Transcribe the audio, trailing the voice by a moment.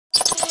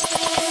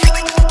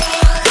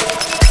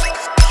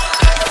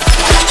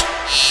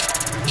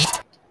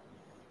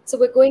So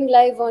we're going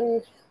live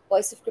on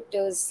Voice of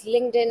Crypto's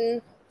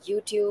LinkedIn,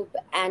 YouTube,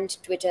 and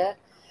Twitter.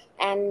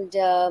 And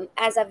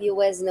as our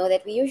viewers know,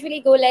 that we usually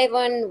go live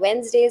on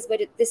Wednesdays,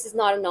 but this is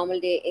not a normal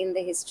day in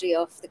the history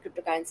of the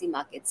cryptocurrency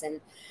markets.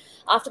 And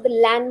after the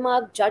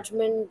landmark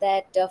judgment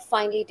that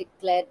finally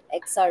declared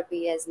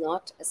XRP as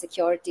not a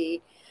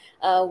security,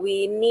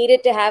 we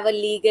needed to have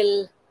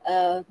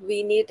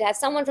we needed to have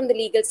someone from the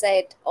legal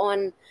side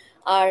on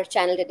our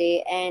channel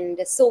today. And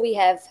so we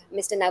have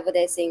Mr.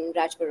 Navodaya Singh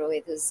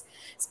Rajpurohit, who's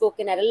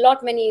spoken at a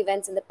lot many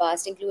events in the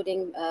past,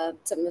 including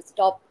some of the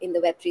top in the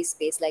Web3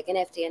 space like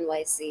NFT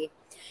NYC.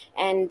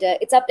 And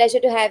it's our pleasure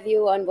to have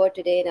you on board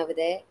today,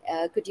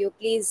 Navodaya. Could you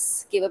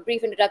please give a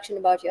brief introduction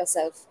about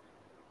yourself?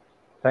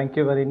 Thank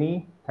you,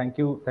 Varini. Thank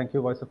you,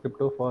 Voice of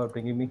Crypto, for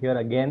bringing me here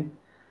again.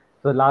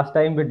 So last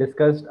time we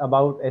discussed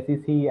about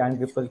SEC and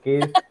Ripple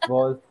case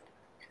was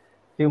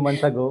few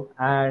months ago,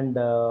 and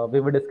we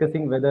were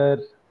discussing whether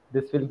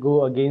this will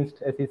go against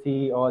SEC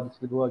or this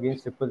will go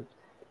against Ripple.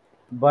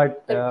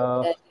 But I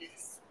remember that,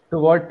 yes. so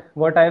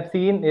what I have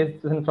seen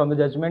is from the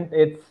judgment,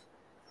 it's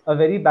a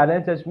very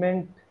balanced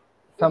judgment.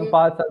 Some Mm-hmm.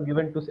 parts are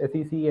given to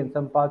SEC and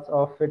some parts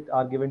of it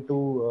are given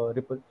to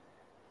Ripple.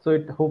 So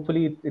it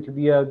hopefully it will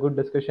be a good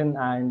discussion,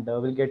 and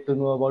we'll get to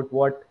know about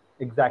what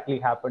exactly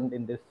happened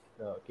in this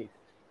case.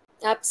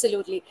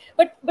 Absolutely.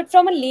 But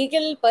from a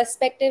legal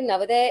perspective,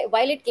 Navodaya,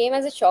 while it came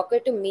as a shocker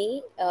to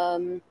me,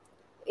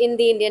 in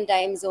the Indian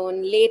time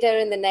zone later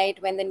in the night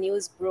when the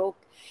news broke,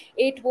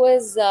 it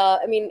was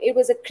it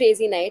was a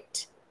crazy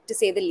night to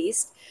say the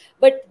least.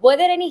 But were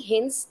there any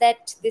hints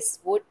that this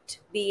would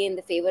be in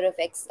the favor of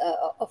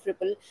of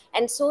Ripple,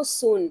 and so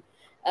soon,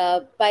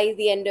 by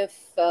the end of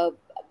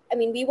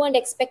we weren't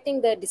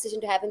expecting the decision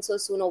to happen so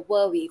soon, or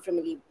were we, from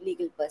a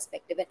legal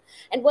perspective?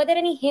 And were there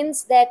any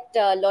hints that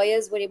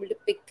lawyers were able to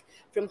pick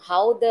from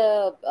how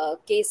the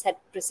case had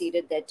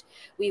proceeded, that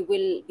we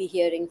will be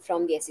hearing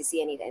from the SEC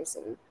anytime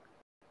soon?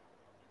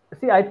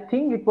 See, I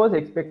think it was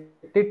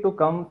expected to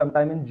come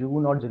sometime in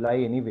June or July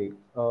anyway,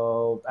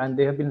 and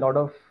there have been a lot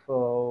of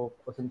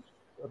some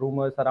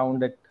rumors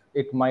around that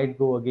it might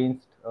go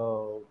against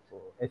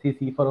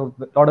SEC for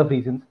a lot of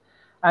reasons,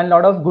 and a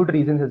lot of good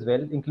reasons as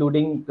well,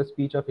 including the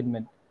speech of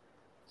Inman.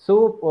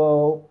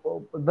 So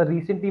the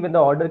recently when the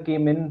order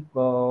came in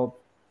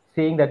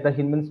saying that the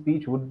Hinman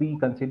speech would be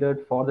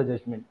considered for the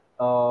judgment,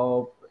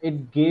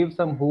 it gave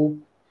some hope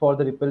for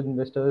the Ripple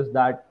investors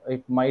that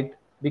it might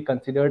be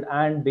considered,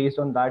 and based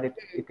on that,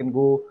 it can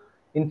go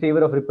in favor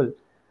of Ripple.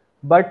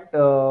 But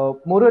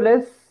more or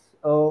less,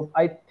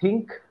 I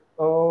think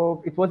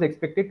it was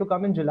expected to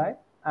come in July,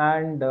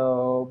 and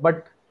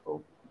but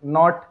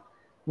not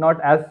not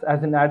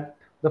as in at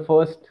the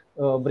first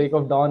break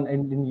of dawn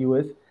in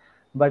US.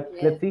 But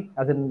Yeah. let's see,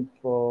 as in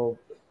a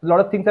lot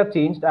of things have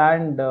changed,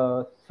 and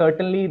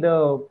certainly the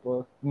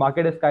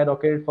market has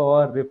skyrocketed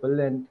for Ripple.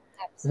 And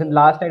then Absolutely.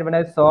 last night when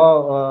I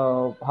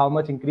saw how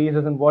much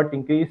increases and what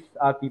increase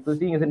are people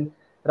seeing, is in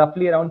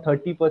roughly around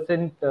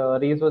 30%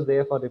 raise was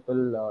there for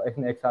Ripple as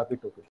an XRP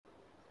token.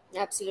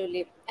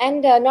 Absolutely.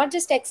 And not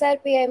just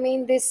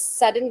XRP, this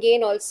sudden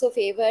gain also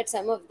favored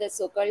some of the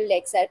so called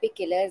XRP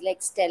killers like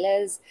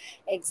Stellar's,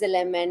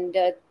 XLM,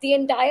 and the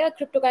entire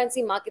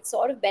cryptocurrency market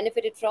sort of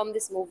benefited from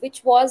this move,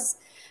 which was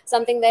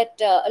something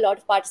that a lot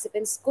of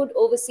participants could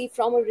oversee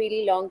from a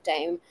really long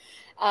time.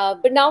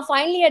 But now,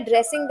 finally,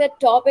 addressing the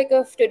topic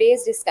of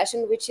today's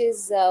discussion, which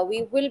is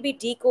we will be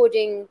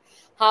decoding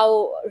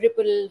how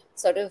Ripple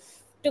sort of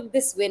took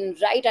this win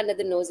right under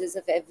the noses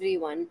of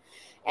everyone.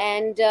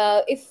 And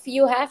if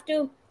you have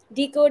to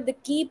decode the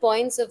key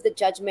points of the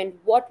judgment,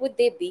 what would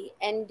they be?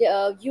 And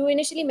you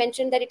initially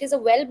mentioned that it is a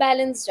well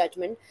balanced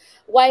judgment,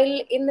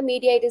 while in the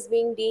media it is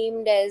being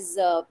deemed as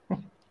a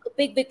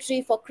big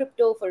victory for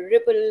crypto, for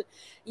Ripple.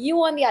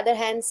 You, on the other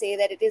hand, say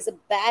that it is a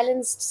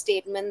balanced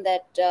statement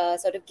that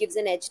sort of gives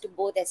an edge to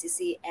both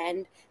SEC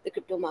and the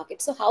crypto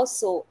market. So, how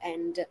so?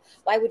 And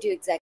why would you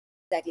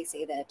exactly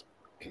say that?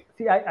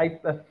 See,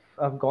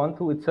 I've gone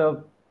through. It's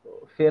a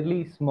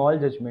fairly small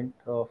judgment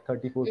of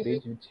 34 Hmm.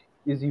 page, which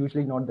is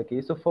usually not the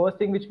case. So first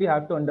thing which we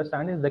have to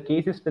understand is the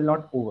case is still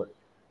not over.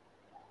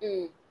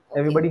 Mm, okay.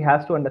 Everybody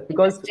has to understand,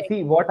 because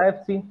Interesting. see what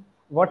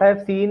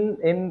I've seen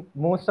in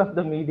most of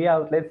the media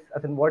outlets,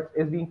 as in what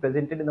is being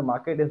presented in the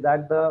market, is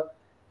that the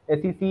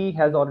SEC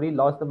has already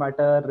lost the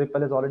matter,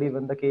 Ripple has already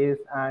won the case,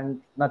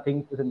 and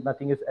nothing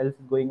is else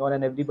going on,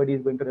 and everybody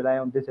is going to rely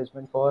on this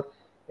judgment for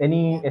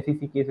any Yeah.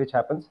 SEC case which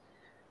happens.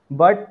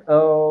 But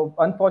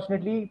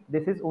unfortunately,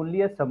 this is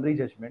only a summary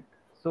judgment.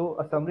 So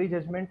a summary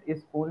judgment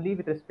is only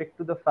with respect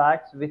to the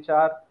facts which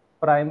are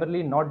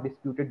primarily not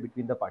disputed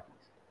between the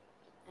parties.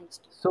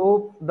 Understood.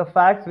 So the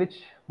facts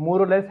which more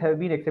or less have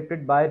been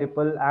accepted by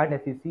Ripple and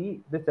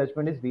SEC, this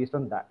judgment is based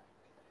on that.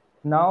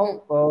 Hmm.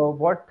 Now,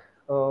 what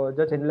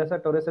Judge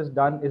Enilasa Torres has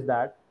done is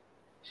that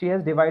she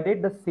has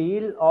divided the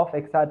sale of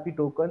XRP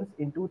tokens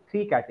into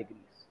three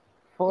categories.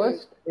 Hmm.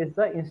 First is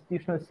the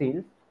institutional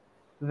sales,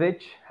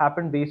 which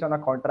happen based on a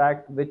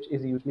contract, which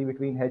is usually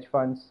between hedge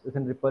funds,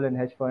 within Ripple and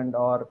hedge fund,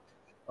 or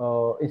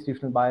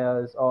institutional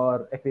buyers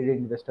or accredited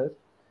investors.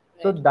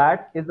 So Right.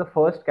 that is the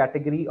first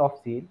category of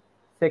sale.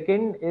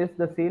 Second is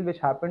the sale which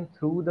happened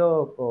through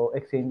the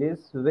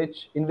exchanges,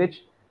 which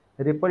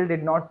Ripple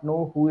did not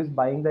know who is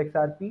buying the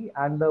XRP,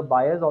 and the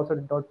buyers also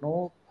did not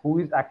know who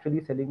is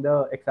actually selling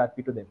the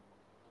XRP to them.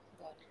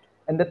 Got it.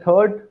 And the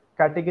third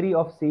category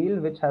of sale,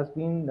 which has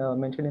been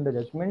mentioned in the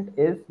judgment,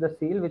 is the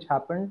sale which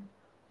happened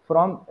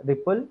from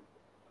Ripple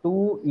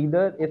to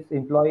either its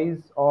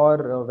employees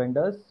or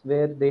vendors,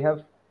 where they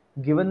have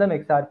given them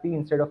XRP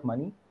instead of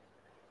money,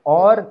 Mm-hmm.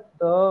 or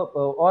the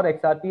or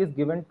XRP is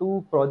given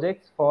to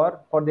projects for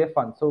their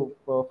funds. So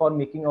for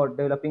making or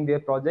developing their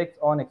projects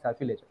on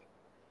XRP ledger.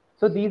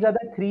 So these are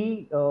the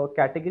three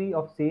category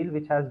of sale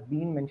which has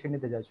been mentioned in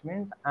the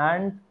judgment,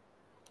 and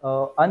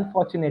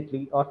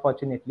unfortunately or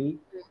fortunately,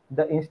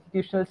 the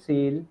institutional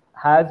sale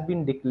has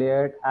been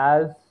declared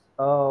as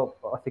a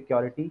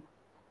security,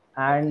 Okay.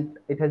 and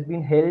it has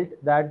been held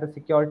that the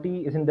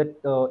security is in the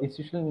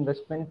institutional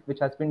investment which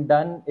has been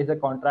done is a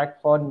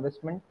contract for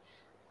investment,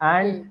 Mm.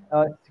 and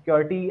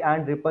security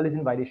and Ripple is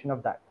in violation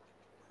of that.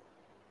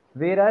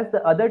 Whereas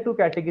the other two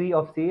category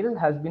of sale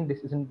has been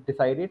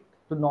decided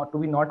to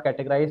be not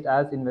categorized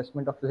as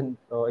investment of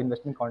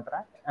investment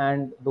contract,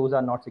 and those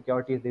are not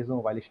securities. There is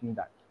no violation in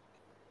that.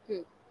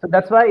 Mm. So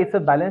that's why it's a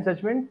balanced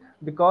judgment,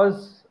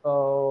 because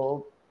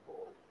more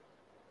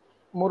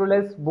or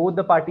less both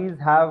the parties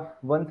have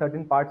won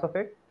certain parts of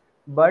it.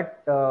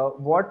 But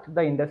what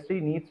the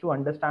industry needs to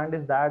understand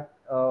is that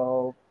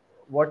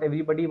what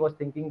everybody was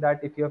thinking,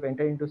 that if you have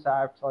entered into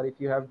SAPs or if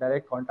you have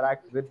direct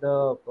contracts with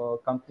the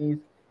companies,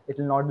 it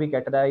will not be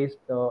categorized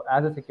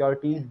as a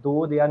security,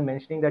 though they are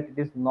mentioning that it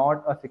is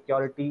not a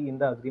security in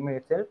the agreement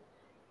itself.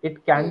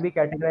 It can Mm. be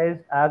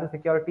categorized as a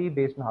security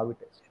based on how it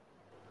is.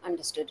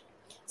 Understood.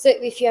 So,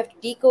 if you have to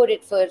decode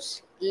it for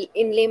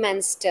in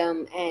layman's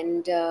term,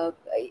 and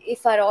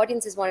if our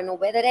audiences want to know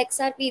whether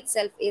XRP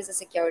itself is a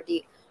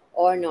security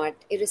or not,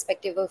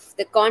 irrespective of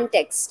the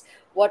context,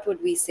 what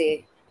would we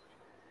say?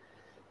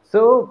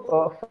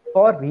 So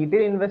for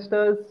retail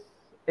investors,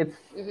 it's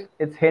Mm-hmm.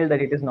 it's held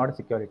that it is not a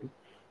security,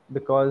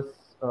 because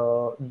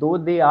though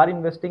they are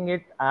investing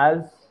it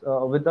as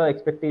with the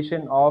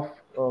expectation of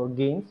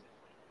gains,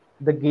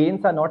 the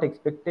gains are not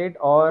expected,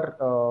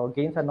 or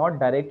gains are not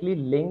directly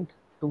linked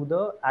to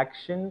the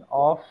action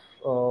of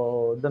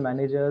the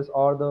managers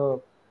or the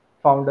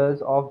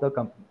founders of the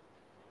company.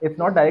 It's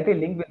not Mm-hmm. directly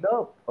linked with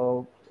the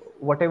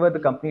whatever the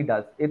company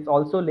does. It's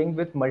also linked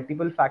with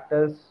multiple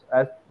factors,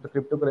 as the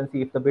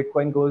cryptocurrency. If the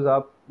Bitcoin goes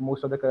up,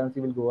 most of the currency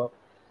will go up.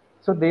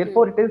 So Mm.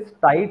 therefore, it is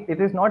tied. It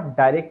is not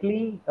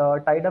directly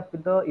tied up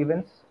with the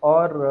events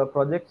or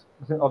projects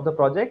of the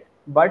project,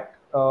 but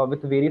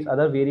with various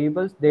other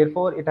variables.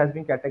 Therefore, it has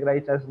been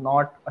categorized as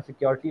not a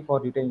security for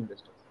retail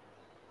investors.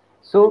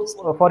 So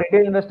Understood. for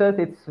retail investors,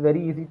 it's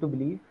very easy to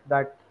believe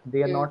that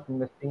they are Mm. not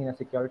investing in a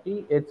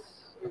security. It's a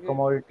Mm-hmm.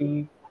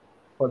 commodity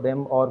for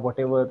them, or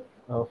whatever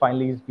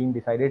finally is being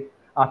decided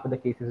after the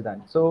case is done.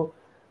 So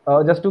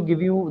just to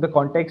give you the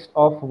context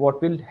of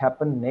what will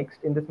happen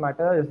next in this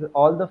matter, is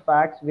all the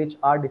facts which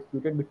are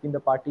disputed between the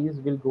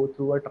parties will go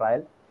through a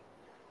trial.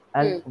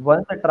 And Mm.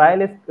 once the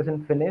trial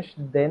isn't finished,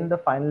 then the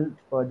final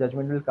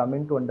judgment will come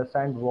in to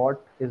understand what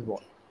is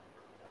what.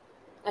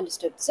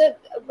 Understood. So,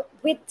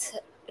 with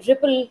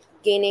Ripple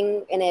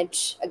gaining an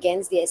edge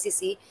against the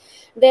SEC,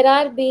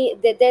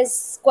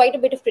 there's quite a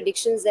bit of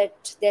predictions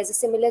that there's a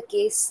similar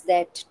case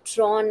that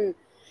Tron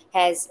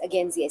has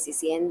against the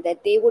SEC, and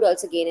that they would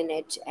also gain an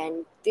edge,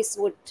 and this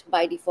would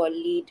by default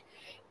lead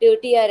to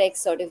TRX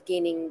sort of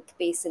gaining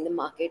pace in the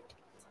market.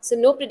 So,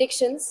 no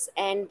predictions,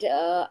 and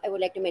I would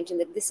like to mention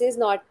that this is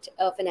not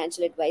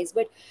financial advice,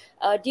 but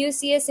do you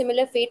see a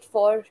similar fate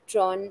for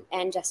Tron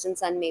and Justin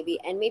Sun, maybe,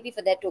 and maybe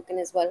for that token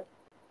as well?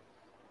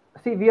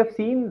 See, we have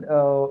seen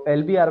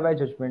LBRY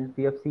judgment,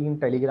 we have seen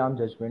Telegram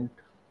judgment.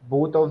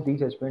 Both of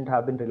these judgment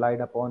have been relied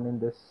upon in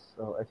this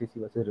SEC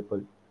versus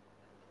Ripple.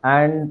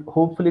 And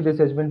hopefully, this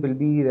judgment will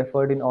be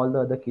referred in all the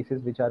other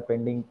cases which are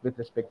pending with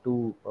respect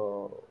to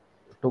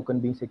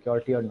token being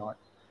security or not.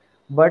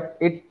 But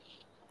it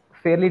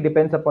fairly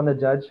depends upon the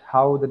judge,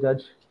 how the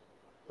judge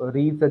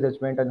reads the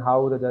judgment, and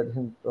how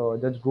the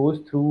judge goes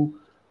through,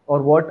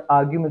 or what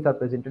arguments are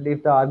presented.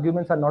 If the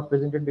arguments are not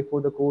presented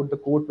before the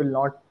court will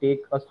not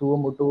take a suo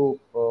motu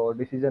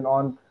decision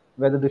on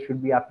whether this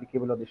should be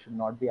applicable or this should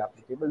not be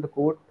applicable. The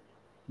court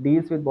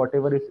deals with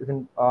whatever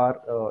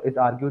is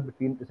argued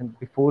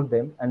before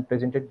them and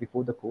presented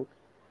before the court.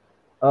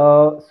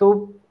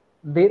 So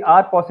there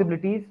are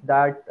possibilities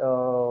that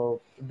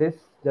this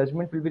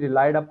judgment will be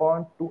relied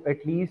upon to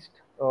at least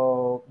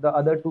the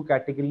other two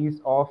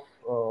categories of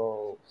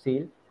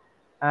sale.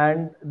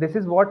 And this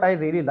is what I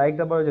really liked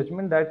about the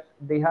judgment, that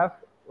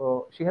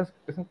she has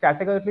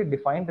categorically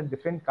defined the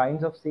different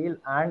kinds of sale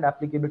and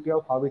applicability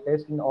of how it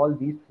is in all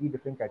these three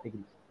different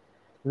categories,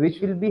 which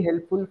Mhm. will be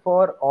helpful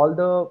for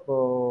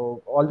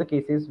all the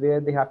cases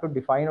where they have to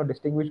define or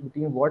distinguish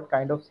between what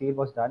kind of sale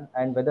was done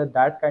and whether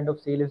that kind of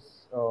sale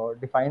is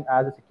defined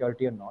as a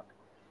security or not.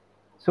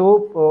 So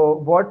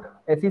what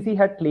SEC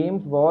had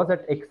claimed was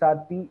that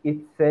XRP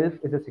itself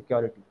is a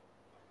security,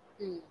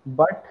 Mm.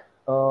 but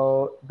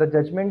the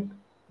judgment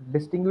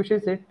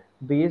distinguishes it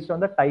based on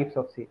the types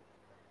of sale.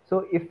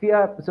 So if we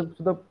are so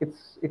the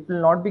it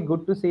will not be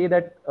good to say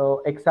that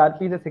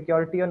XRP is a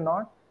security or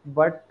not,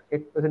 but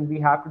we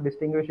have to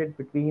distinguish it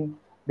between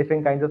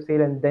different kinds of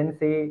sale and then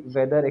say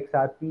whether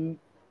XRP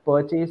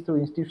purchased through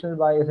institutional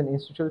buy as an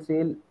institutional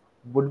sale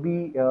would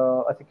be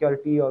a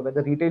security, or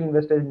whether retail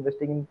investors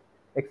investing in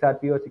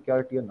XRP or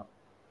security or not.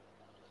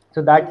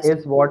 So that Understood.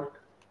 is what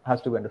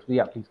has to be understood.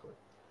 Yeah, please go ahead.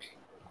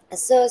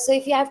 So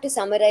if you have to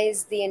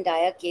summarize the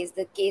entire case,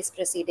 the case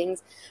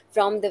proceedings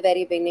from the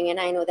very beginning, and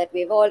I know that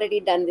we've already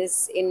done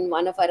this in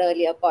one of our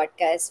earlier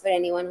podcasts, for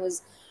anyone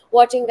who's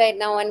watching right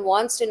now and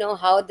wants to know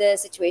how the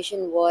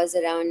situation was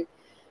around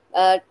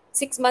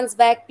 6 months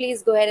back,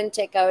 please go ahead and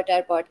check out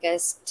our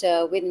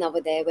podcast with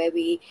Navodaya, where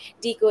we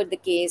decode the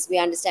case, we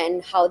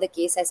understand how the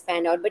case has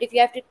panned out. But if you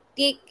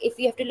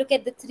have to look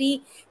at the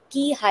three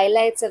key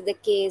highlights of the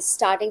case,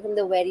 starting from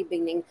the very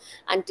beginning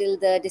until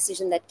the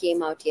decision that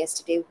came out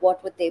yesterday,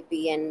 what would they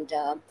be, and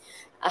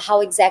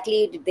how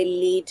exactly did they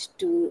lead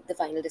to the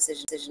final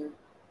decision?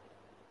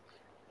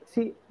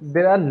 See,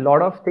 there are a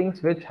lot of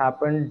things which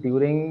happened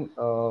during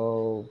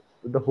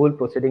the whole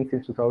proceeding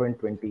since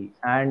 2020,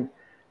 and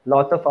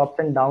lots of ups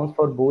and downs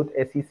for both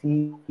SEC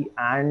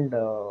and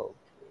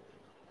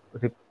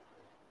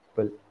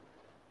Ripple.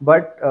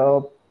 But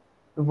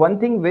one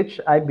thing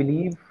which I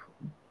believe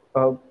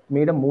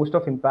made a most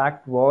of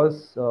impact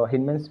was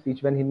Hinman's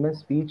speech. When Hinman's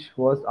speech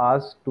was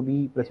asked to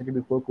be presented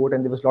before court,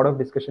 and there was a lot of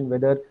discussion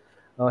whether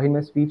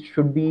Hinman's speech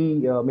should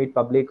be made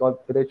public, or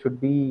whether it should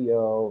be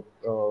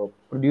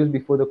produced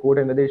before the court,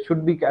 and whether it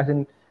should be as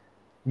in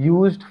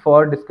used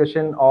for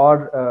discussion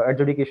or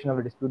adjudication of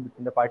a dispute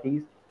between the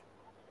parties.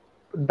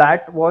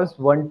 That was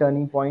one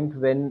turning point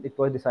when it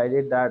was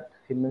decided that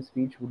Hinman's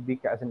speech would be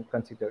as in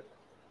considered.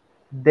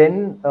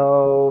 Then there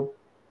are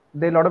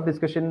a lot of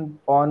discussion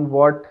on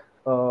what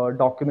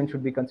document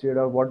should be considered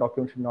or what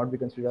document should not be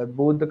considered.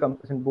 Both the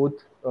companies, both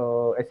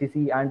SEC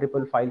and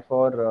Ripple filed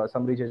for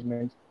summary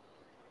judgments.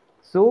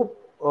 So,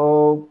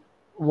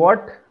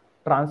 what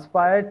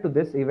transpired to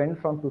this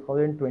event from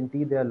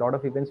 2020? There are a lot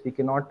of events we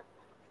cannot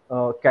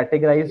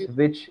categorize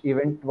which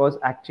event was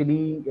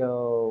actually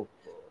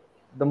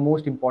the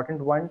most important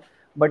one.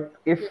 But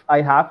if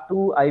I have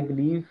to, I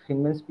believe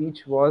Hinman's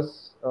speech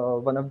was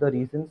one of the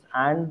reasons,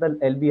 and the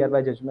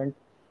LBRY judgment,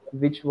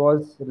 which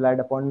was relied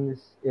upon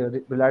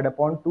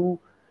to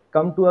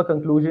come to a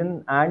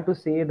conclusion and to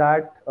say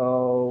that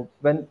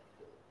when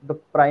the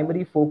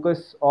primary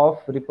focus of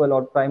Ripple,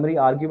 or primary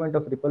argument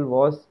of Ripple,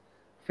 was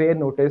fair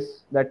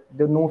notice, that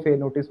no fair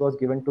notice was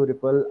given to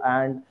Ripple,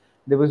 and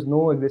there was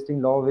no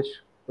existing law which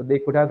they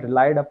could have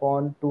relied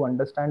upon to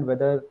understand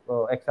whether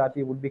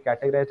XRP would be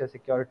categorized as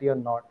security or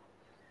not.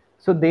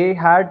 So they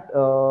had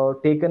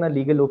taken a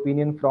legal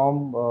opinion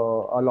from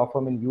a law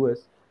firm in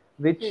US,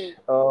 which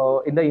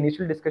in the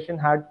initial discussion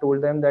had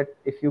told them that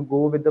if you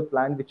go with the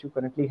plan which you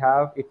currently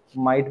have, it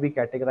might be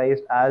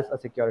categorized as a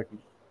security.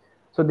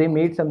 So they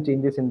made some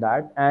changes in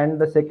that. And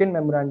the second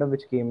memorandum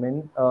which came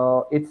in,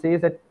 it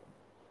says that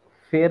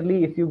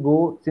fairly, if you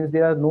go, since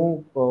there are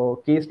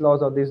no case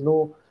laws, or there's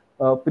no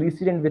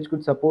precedent which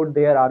could support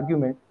their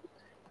argument,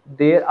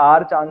 there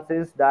are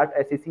chances that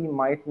SEC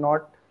might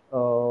not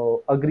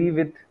agree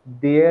with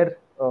their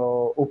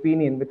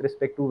opinion with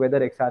respect to whether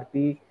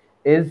XRP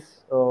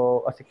is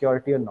a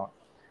security or not.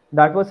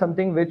 That was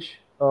something which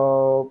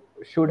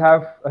should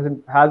have, as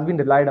in, has been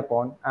relied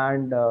upon,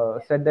 and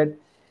said that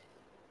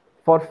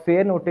for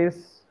fair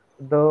notice,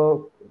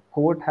 the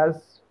court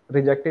has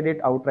rejected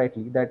it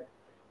outrightly, that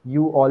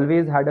you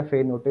always had a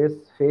fair notice.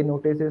 Fair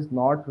notice is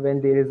not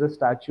when there is a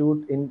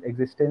statute in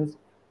existence.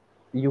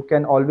 You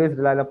can always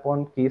rely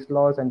upon case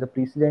laws and the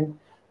precedent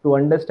to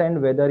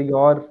understand whether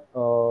your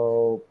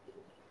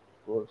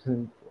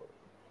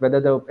whether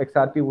the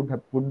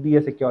XRP would be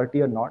a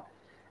security or not.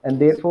 And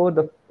therefore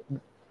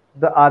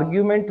the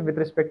argument with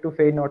respect to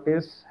fair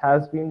notice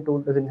has been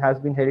told, as in has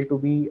been held to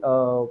be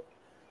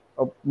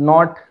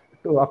not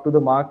up to the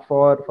mark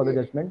for the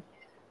judgment.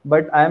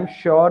 But I am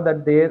sure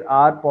that there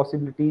are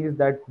possibilities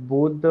that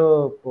both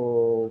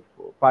the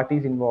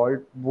parties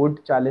involved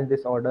would challenge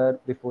this order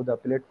before the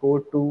appellate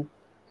court to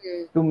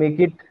make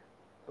it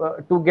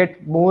to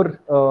get more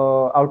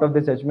out of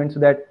this judgment, so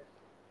that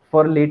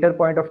for a later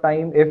point of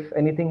time, if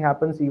anything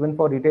happens, even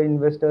for retail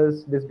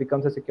investors, this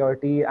becomes a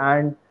security.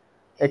 And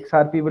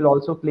XRP will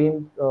also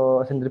claim,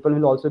 and Ripple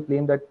will also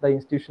claim that the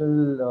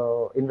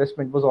institutional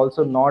investment was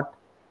also not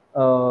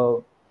uh,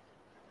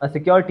 a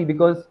security,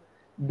 because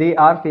they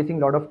are facing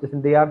a lot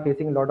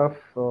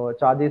of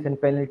charges and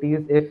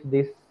penalties if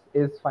this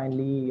is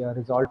finally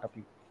resolved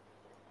appeal.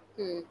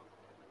 Hmm.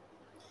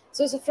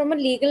 So from a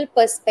legal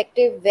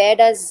perspective, where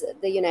does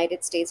the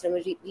United States, from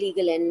a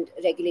legal and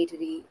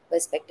regulatory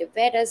perspective,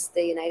 where does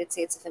the United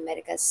States of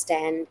America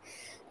stand?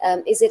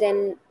 Is it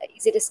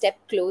a step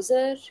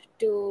closer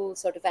to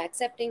sort of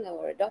accepting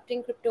or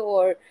adopting crypto,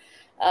 or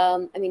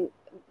I mean,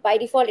 by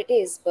default it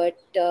is, but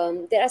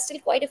there are still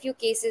quite a few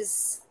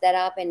cases that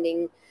are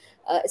pending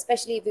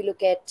especially if you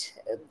look at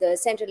the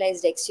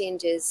centralized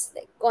exchanges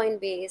like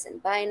Coinbase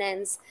and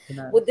Binance. Would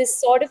Finance. this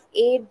sort of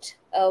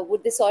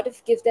would this sort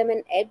of give them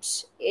an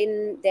edge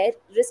in their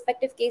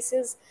respective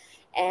cases?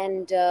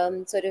 And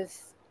sort of,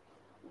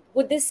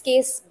 would this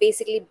case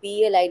basically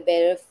be a light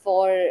bearer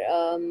for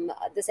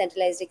the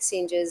centralized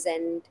exchanges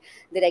and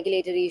the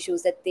regulatory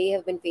issues that they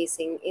have been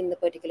facing in the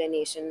particular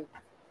nation?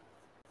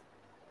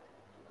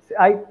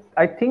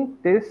 I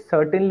think they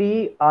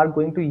certainly are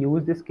going to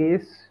use this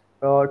case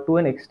to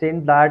an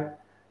extent that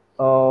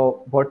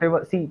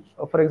whatever, see,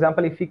 for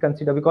example, if we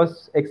consider,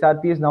 because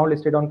XRP is now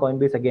listed on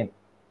Coinbase again.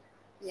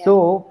 Yeah.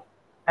 So,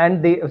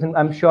 and they,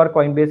 I'm sure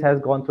Coinbase has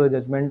gone through a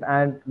judgment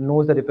and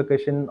knows the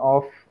repercussion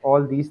of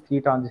all these three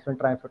transition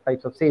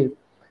types of sales.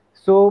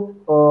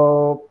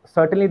 So,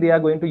 certainly they are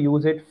going to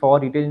use it for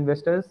retail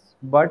investors,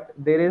 but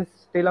there is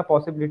still a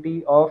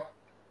possibility of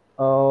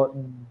uh,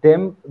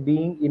 them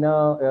being in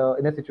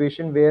a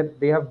situation where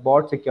they have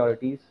bought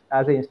securities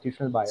as an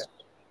institutional buyer,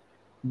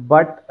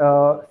 but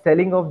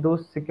selling of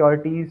those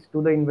securities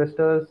to the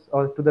investors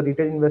or to the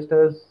retail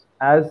investors,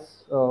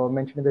 as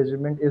mentioned in the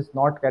judgment, is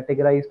not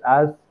categorized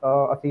as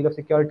a sale of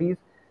securities.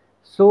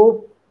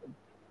 So,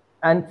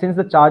 and since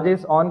the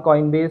charges on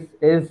Coinbase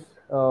is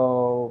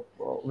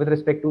with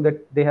respect to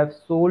that they have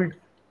sold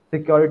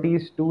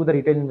securities to the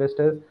retail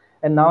investors,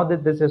 and now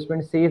that this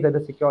judgment says that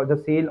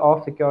the sale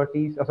of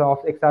securities of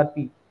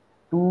XRP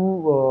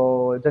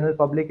to general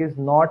public is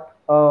not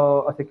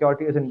a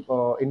security as an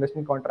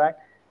investment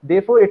contract.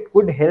 Therefore, it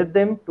could help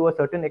them to a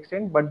certain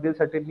extent, but they'll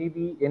certainly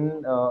be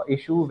in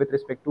issue with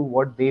respect to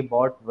what they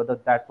bought, whether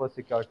that was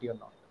security or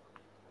not.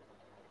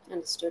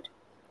 Understood.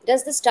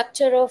 Does the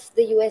structure of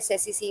the US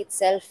SEC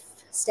itself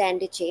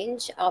stand a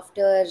change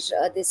after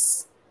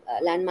this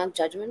landmark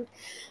judgment?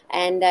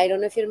 And I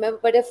don't know if you remember,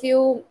 but a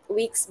few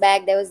weeks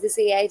back, there was this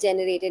AI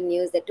generated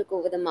news that took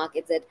over the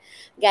markets that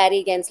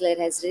Gary Gensler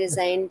has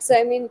resigned. So,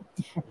 I mean,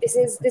 this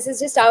is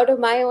just out of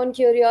my own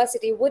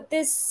curiosity. Would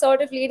this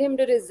sort of lead him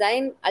to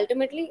resign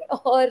ultimately,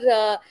 or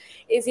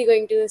is he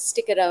going to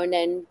stick around?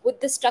 And would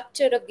the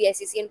structure of the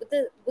SEC and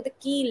with the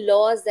key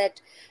laws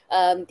that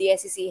the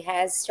SEC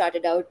has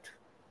started out,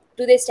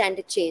 do they stand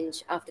a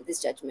change after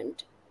this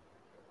judgment?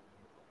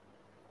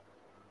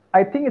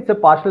 I think it's a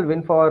partial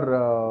win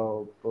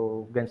for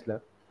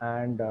Gensler,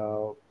 and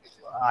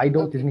I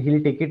don't Okay. think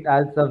he'll take it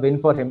as a win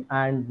for him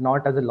and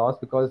not as a loss,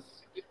 because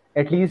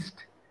at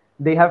least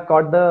they have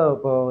caught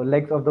the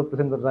legs of the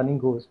running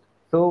ghost.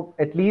 So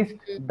at least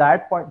Mm.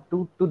 that point,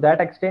 to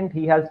that extent,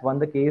 he has won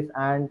the case,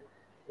 and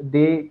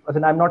they. As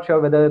in, I'm not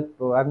sure whether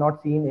I've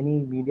not seen any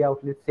media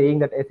outlets saying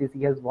that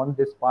SEC has won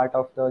this part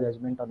of the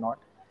judgment or not,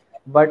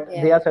 but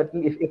they Yeah. are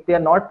certainly, if they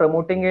are not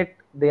promoting it,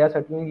 they are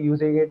certainly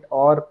using it,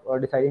 or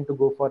deciding to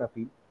go for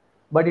appeal.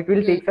 But it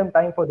will Mm. take some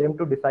time for them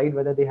to decide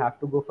whether they have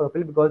to go for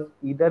appeal, because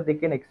either they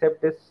can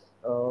accept this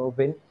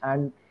win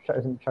and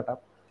shut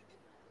up,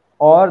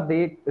 or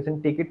they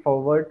take it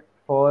forward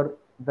for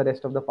the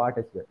rest of the part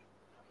as well.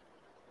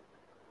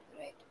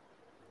 Right.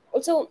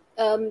 Also,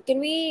 can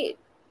we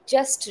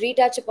just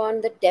retouch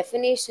upon the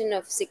definition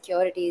of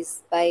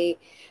securities by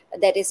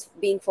that is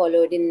being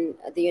followed in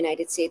the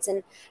United States,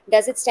 and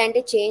does it stand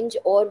a change,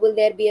 or will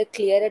there be a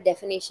clearer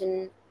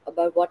definition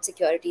about what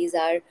securities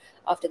are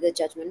after the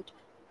judgment?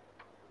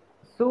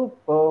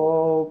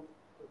 So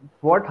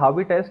what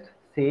Harvey test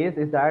says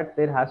is that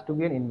there has to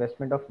be an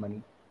investment of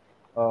money,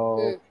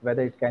 Mm.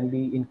 whether it can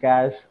be in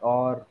cash,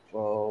 or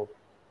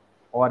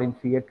in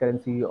fiat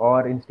currency,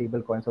 or in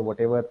stable coins, or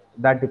whatever.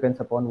 That depends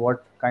upon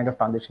what kind of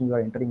transaction you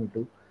are entering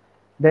into.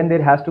 Then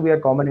there has to be a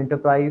common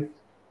enterprise,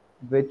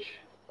 which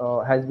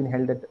has been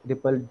held that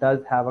Ripple does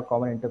have a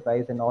common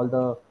enterprise, and all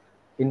the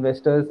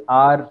investors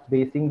are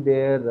basing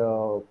their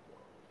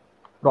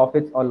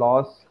profits or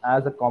loss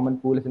as a common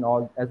pool, as an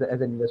all as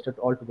an investor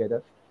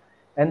altogether.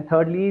 And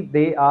thirdly,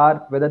 they are,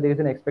 whether there is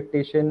an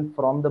expectation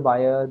from the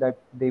buyer that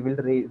they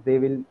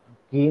will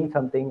gain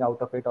something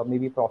out of it, or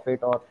maybe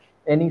profit, or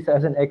any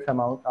as an X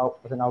amount out,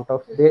 as an out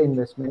of their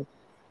investment,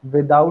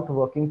 without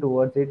working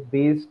towards it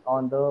based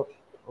on the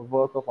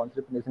work of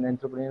entrepreneurs and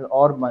entrepreneurial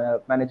or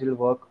managerial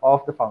work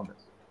of the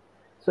founders.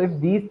 So if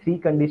these three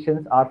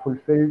conditions are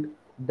fulfilled,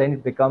 then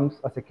it becomes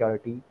a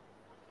security.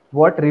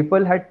 What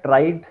Ripple had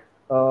tried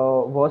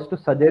was to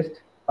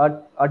suggest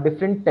a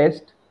different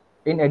test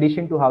in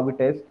addition to how we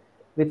test,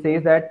 which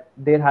says that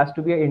there has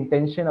to be an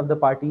intention of the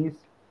parties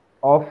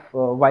of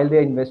while they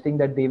are investing,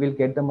 that they will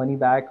get the money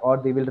back or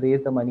they will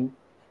raise the money.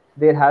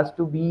 There has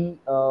to be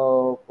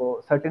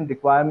certain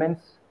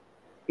requirements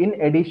in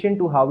addition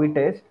to how we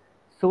test,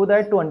 so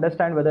that to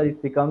understand whether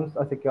it becomes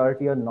a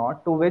security or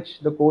not, to which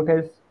the court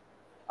has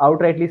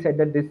outrightly said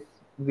that this,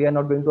 we are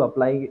not going to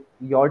apply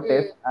your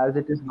test, Mm. as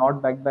it is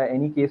not backed by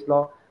any case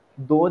law,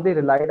 though they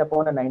relied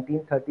upon a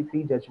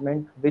 1933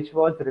 judgment which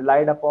was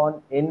relied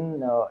upon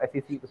in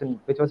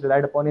which was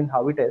relied upon in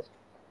Howey test.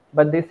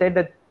 But they said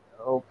that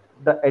uh,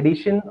 the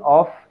addition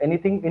of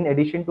anything in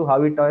addition to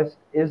Howey test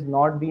is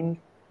not been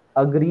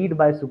agreed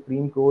by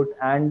Supreme Court,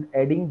 and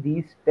adding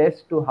these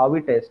tests to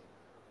Howey test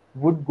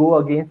would go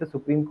against the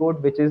Supreme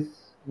Court, which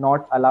is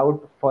not allowed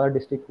for a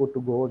district court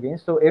to go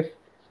against. So if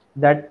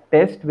that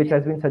test which Yeah.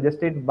 has been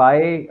suggested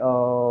by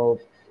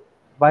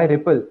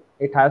Ripple,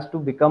 it has to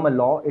become a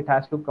law. It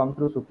has to come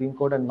through Supreme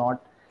Court and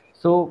not.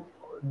 So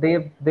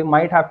they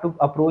might have to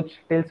approach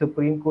till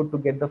Supreme Court to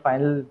get the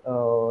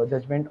final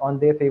judgment on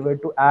their favor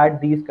to add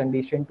these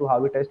conditions to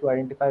how it has to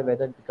identify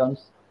whether it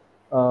becomes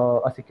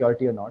a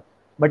security or not.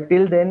 But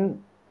till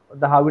then,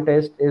 the Harvey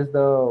test is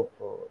the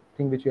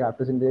thing which you have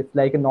to. It's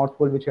like a North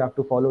Pole which you have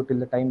to follow till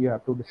the time you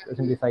have to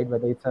decide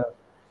whether it's a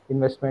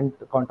investment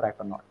contract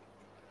or not.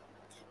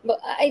 But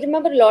I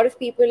remember a lot of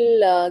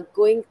people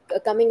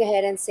coming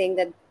ahead and saying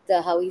that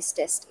the Howie's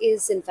test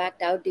is in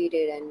fact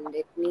outdated and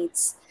it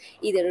needs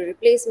either a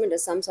replacement or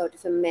some sort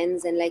of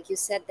amends. And like you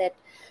said, that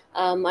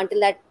until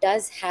that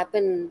does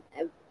happen,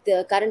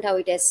 the current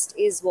Howie test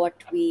is what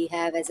we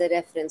have as a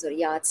reference or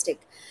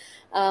yardstick.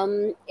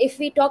 If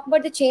we talk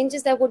about the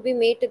changes that would be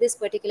made to this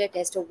particular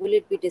test, or will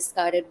it be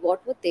discarded,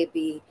 what would they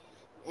be?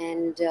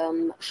 And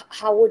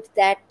how would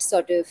that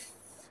sort of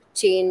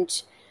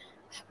change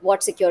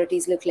what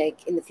securities look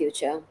like in the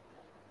future?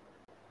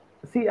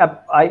 See,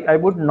 I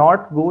would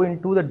not go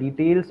into the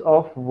details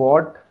of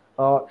what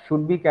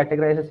should be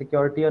categorized as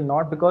security or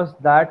not, because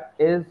that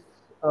is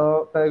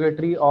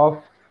prerogative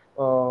of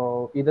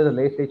either the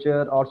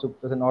legislature or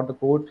or the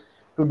court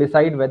to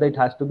decide whether it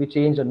has to be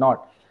changed or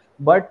not.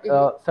 But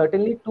Hmm.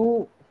 certainly,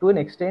 to an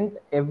extent,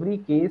 every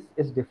case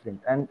is different,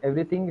 and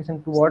everything is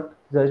into what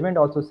judgment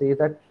also says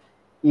that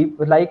if,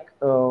 like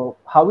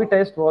Howie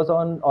test was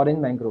on orange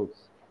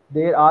mangroves,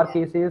 there are Yeah.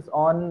 cases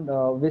on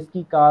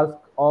whiskey cask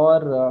or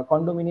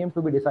condominium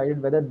to be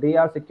decided whether they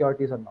are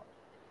securities or not.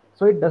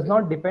 So it does Mhm.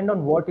 not depend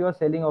on what you are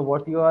selling or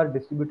what you are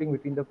distributing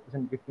between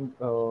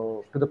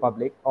to the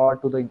public or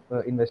to the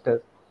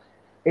investors.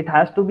 It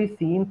has to be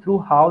seen through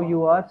how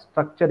you are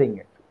structuring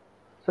it.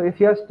 So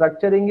if you are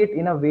structuring it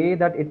in a way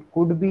that it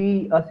could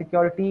be a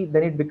security,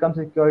 then it becomes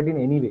a security in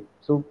any way.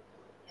 So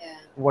Yeah.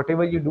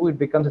 whatever you do, it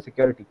becomes a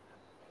security.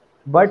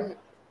 Mhm. But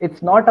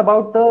it's not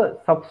about the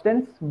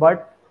substance,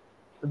 but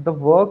the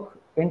work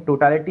in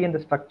totality and the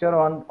structure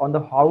on the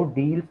how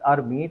deals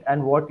are made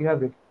and what you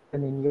have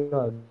written in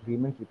your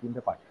agreements between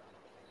the parties.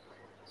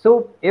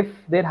 So if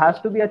there has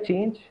to be a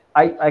change,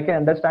 I can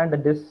understand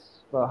that this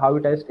how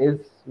test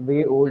is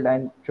way old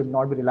and should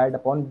not be relied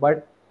upon,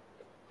 but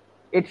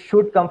it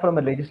should come from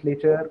a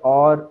legislature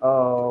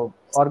or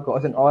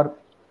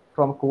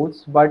from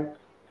courts, but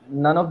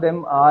none of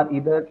them are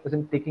either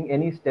isn't taking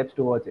any steps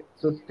towards it.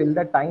 So till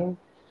the time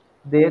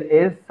there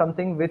is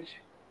something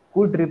which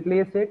could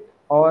replace it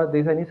or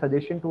there's any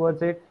suggestion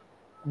towards it,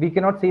 we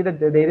cannot say that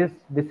there is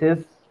this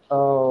is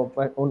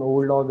an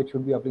old law which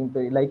should be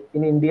applying. Like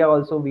in India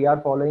also, we are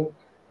following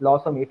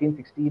laws from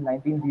 1860,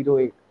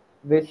 1908,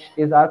 which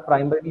Yeah. is our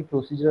primary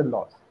procedural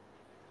laws.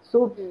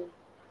 So Mm.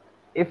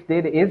 if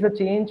there is a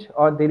change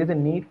or there is a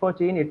need for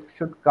change, it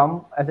should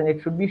come as an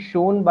it should be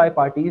shown by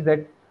parties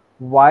that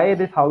why Yeah.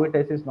 this Howey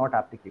test is not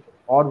applicable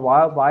or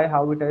why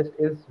Howey test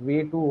is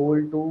way too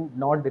old to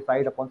not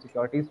decide upon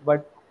securities.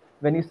 But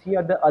when you see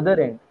at the other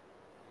end,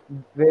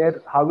 where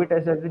Howey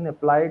test has been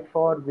applied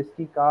for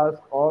whiskey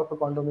cask or for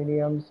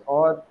condominiums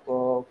or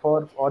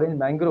for orange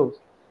mangroves,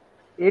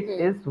 it Mm.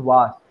 is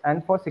vast.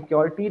 And for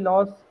security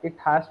laws, it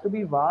has to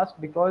be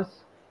vast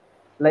because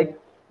like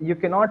you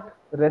cannot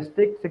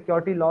restrict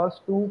security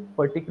laws to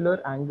particular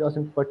angles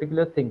and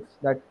particular things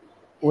that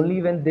Yeah.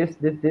 only when this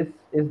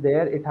is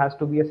there it has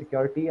to be a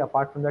security,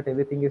 apart from that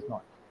everything is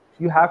not.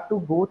 You have to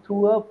go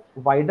through a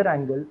wider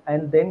angle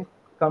and then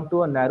come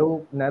to a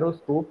narrow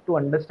scope to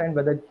understand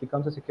whether it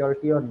becomes a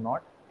security or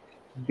not,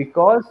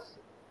 because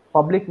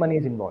public money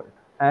is involved.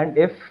 And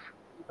if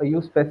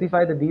you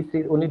specify that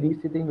only these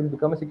three things will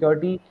become a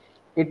security,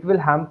 it will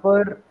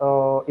hamper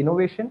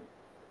innovation,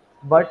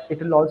 but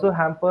it will also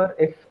hamper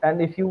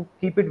if you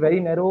keep it very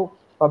narrow,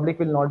 public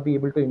will not be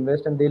able to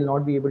invest and they'll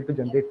not be able to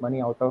generate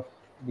money out of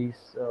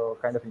these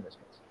kind of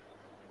investments.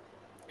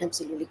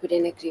 Absolutely,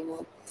 couldn't agree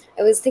more.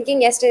 I was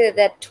thinking yesterday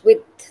that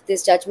with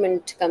this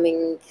judgment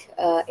coming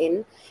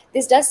in,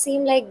 this does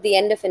seem like the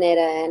end of an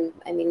era. And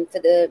I mean, for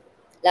the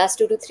last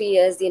 2 to 3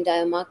 years, the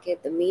entire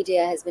market, the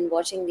media has been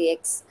watching the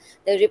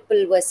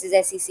Ripple versus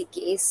SEC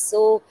case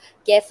so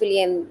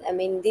carefully. And I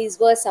mean, these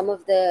were some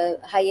of the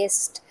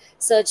highest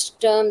searched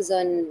terms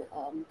on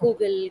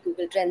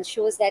Google Trends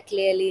shows that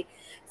clearly.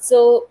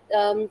 So,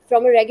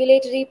 from a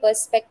regulatory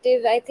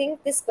perspective, I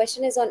think this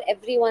question is on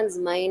everyone's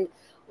mind.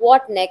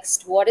 What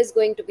next? What is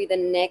going to be the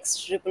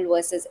next Ripple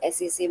versus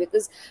SEC?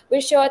 Because we're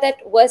sure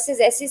that versus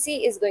SEC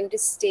is going to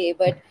stay,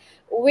 but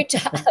which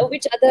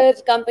which other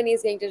company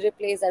is going to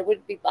replace that? Would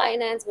it be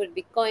Binance? Would it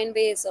be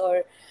Coinbase?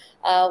 Or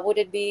would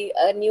it be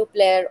a new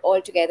player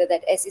altogether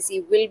that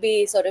SEC will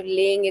be sort of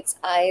laying its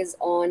eyes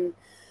on?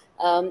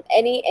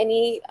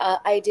 Any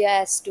idea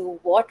as to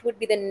what would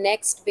be the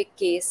next big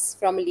case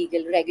from a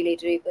legal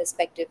regulatory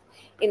perspective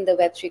in the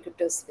Web3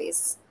 crypto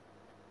space?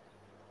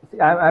 See,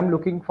 I'm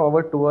looking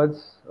forward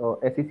towards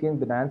SEC and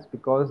Binance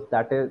because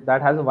that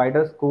has a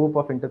wider scope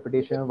of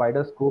interpretation, a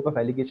wider scope of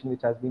allegation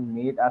which has been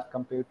made as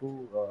compared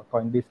to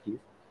Coinbase case.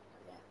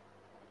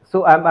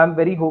 So I'm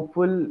very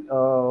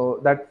hopeful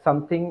that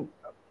something,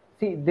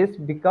 see, this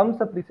becomes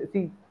a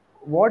see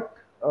what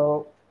uh,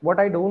 what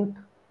I don't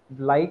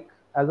like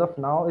as of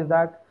now is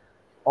that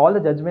all the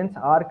judgments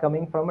are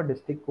coming from a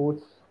district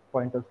court's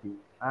point of view,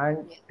 and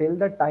Yeah. till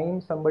the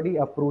time somebody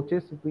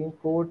approaches Supreme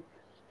Court,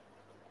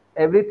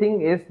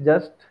 everything is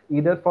just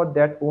either for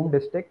that home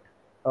district,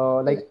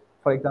 Mm. like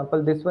for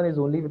example this one is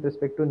only with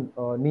respect to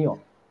New York,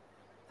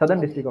 Southern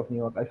Okay. District of New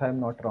York, if I'm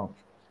not wrong.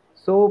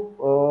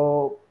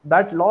 So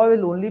that law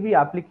will only be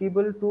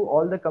applicable to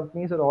all the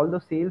companies or all the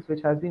sales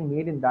which has been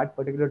made in that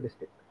particular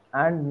district,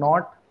 and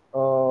not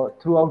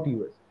throughout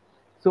US.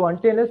 So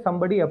until unless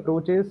somebody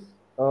approaches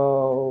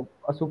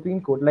a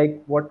Supreme Court,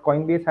 like what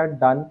Coinbase had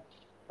done,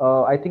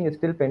 I think is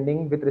still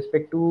pending with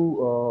respect to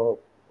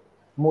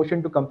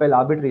motion to compel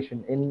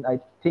arbitration in, I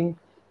think,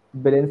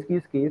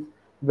 Belinsky's case,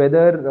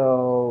 whether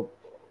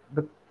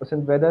the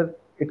person, whether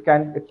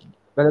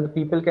whether the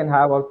people can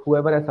have, or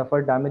whoever has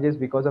suffered damages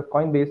because of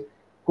Coinbase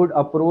could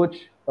approach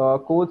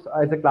courts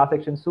as a class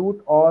action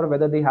suit, or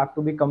whether they have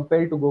to be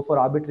compelled to go for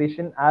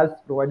arbitration as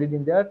provided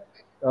in their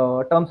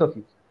terms of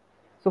use.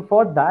 So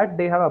for that,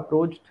 they have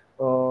approached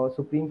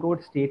Supreme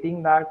Court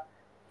stating that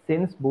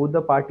since all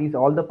the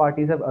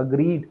parties have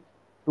agreed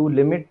to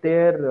limit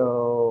their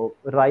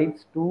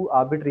rights to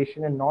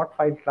arbitration and not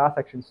file class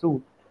action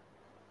suit,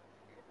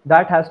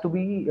 that has to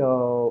be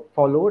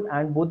followed,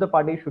 and both the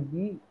parties should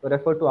be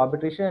referred to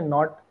arbitration and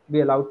not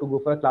be allowed to go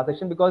for a class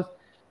action, because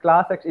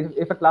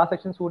if a class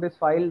action suit is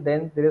filed,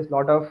 then there is a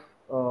lot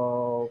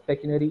of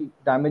pecuniary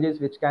damages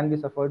which can be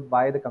suffered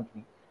by the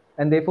company,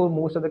 and therefore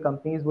most of the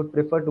companies would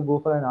prefer to go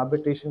for an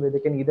arbitration where they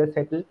can either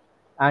settle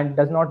and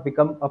does not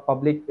become a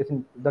public,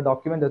 the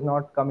document does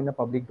not come in a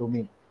public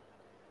domain.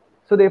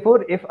 So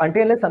therefore, if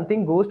until unless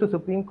something goes to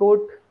Supreme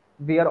Court,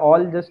 we are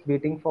all just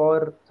waiting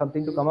for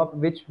something to come up,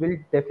 which will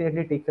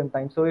definitely take some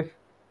time. So if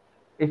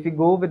we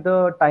go with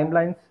the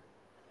timelines,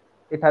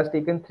 it has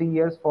taken 3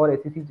 years for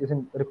SEC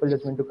Ripple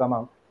judgment to come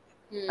out,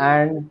 Hmm.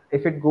 and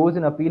if it goes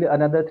in appeal,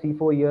 another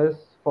 3-4 years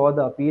for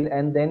the appeal,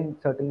 and then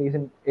certainly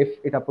if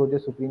it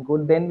approaches Supreme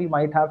Court, then we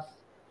might have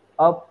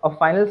a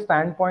final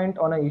standpoint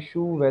on an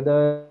issue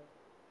whether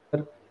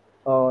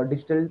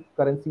digital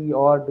currency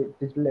or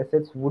digital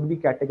assets would be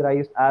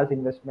categorized as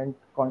investment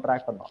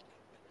contract or not.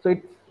 So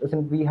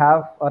since we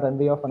have a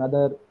runway of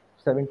another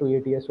 7 to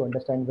 8 years to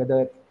understand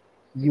whether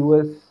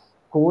US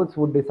courts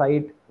would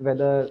decide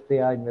whether they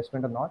are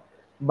investment or not.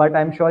 But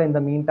I'm sure in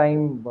the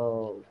meantime,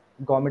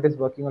 government is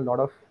working on a lot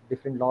of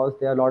different laws.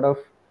 There are a lot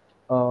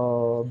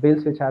of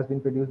bills which has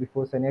been produced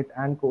before Senate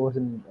and courts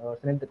in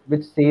Senate,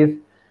 which says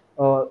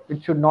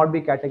it should not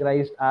be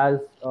categorized as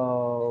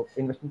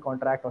investment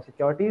contract or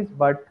securities,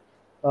 but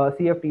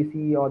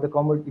CFTC or the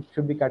commodity, it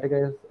should be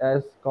categorized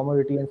as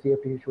commodity, and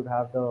CFTC should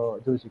have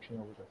the jurisdiction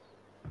over this.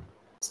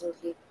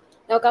 Absolutely.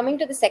 Now, coming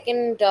to the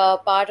second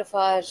part of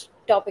our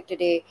topic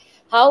today,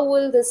 how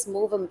will this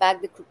move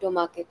impact the crypto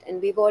market?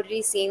 And we've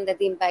already seen that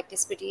the impact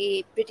is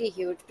pretty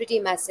huge, pretty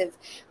massive.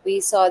 We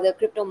saw the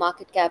crypto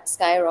market cap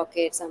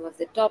skyrocket. Some of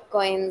the top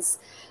coins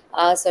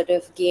sort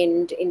of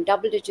gained in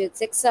double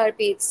digits.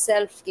 XRP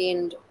itself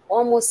gained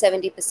almost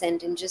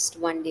 70% in just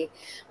one day.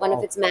 Wow. One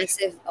of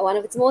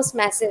its most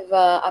massive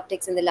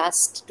upticks in the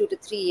last 2 to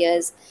 3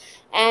 years.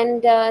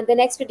 And the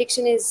next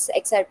prediction is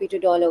XRP to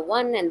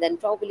 $1, and then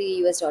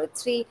probably US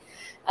 $3.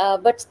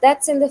 But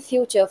that's in the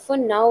future. For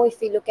now, if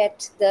we look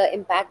at the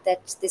impact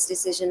that this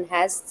decision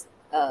has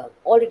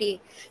already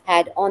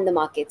had on the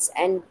markets,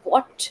 and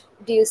what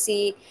do you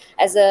see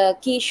as a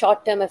key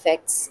short-term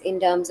effects in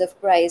terms of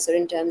price or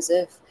in terms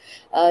of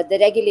the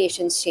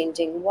regulations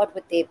changing? What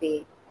would they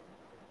be?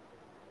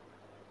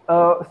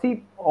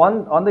 See,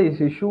 on the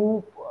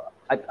issue,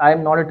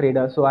 I'm not a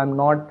trader, so I'm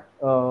not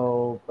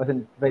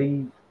wasn't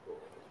very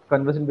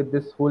conversant with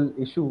this whole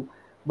issue.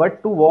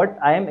 But to what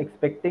I am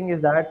expecting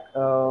is that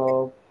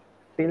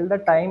till the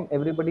time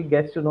everybody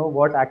gets to know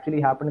what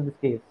actually happened in this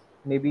case,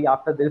 maybe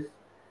after this,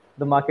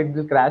 the market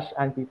will crash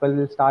and people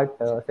will start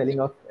selling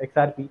off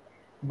XRP.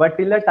 But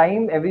till the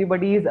time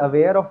everybody is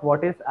aware of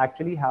what is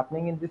actually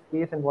happening in this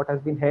case and what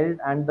has been held,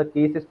 and the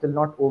case is still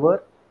not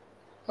over,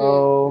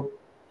 Hmm.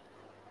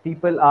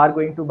 people are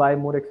going to buy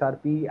more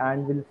XRP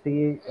and will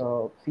see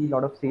a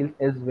lot of sales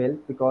as well,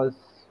 because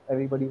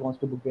everybody wants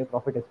to book their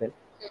profit as well.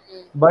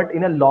 But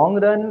in a long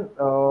run,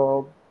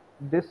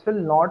 this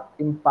will not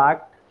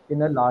impact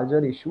in a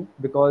larger issue,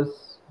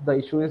 because the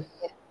issue is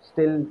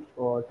still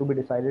to be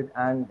decided,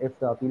 and if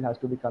the appeal has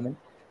to be come in.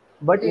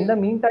 But in Hmm. the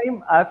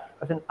meantime, as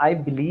in, I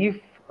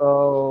believe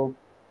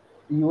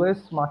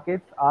US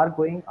markets are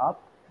going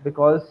up,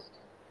 because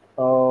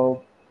uh,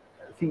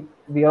 see,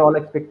 we are all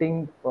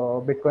expecting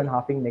Bitcoin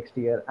halving next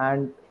year,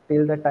 and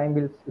till that time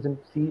we'll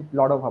see a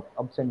lot of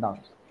ups and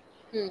downs.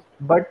 Hmm.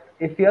 But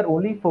if we are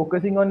only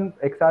focusing on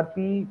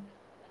XRP,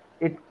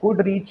 it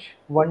could reach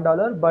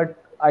 $1, but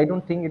I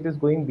don't think it is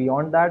going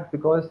beyond that,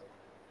 because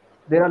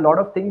there are a lot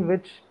of things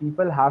which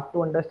people have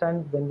to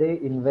understand when they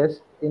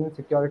invest in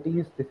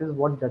securities. This is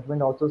what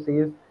Judgement also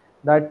says,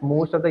 that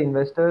most of the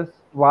investors,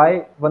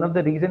 why one of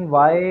the reason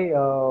why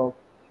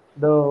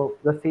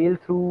the sale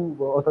through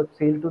or the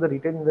sale to the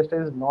retail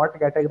investor is not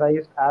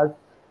categorized as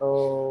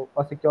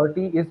a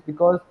security is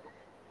because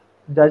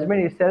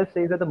judgment itself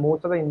says that the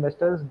most of the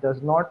investors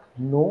does not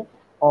know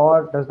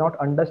or does not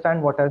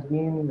understand what has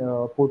been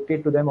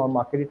portrayed to them or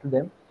marketed to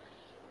them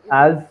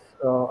as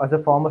as a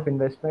form of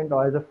investment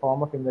or as a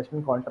form of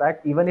investment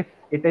contract, even if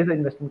it is an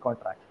investment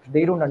contract.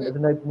 They don't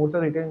understand. Like most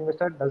of the retail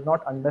investor does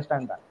not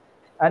understand that,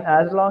 and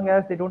as long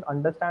as they don't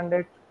understand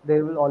it,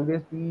 there will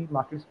always be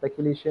market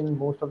speculation.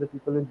 Most of the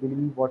people will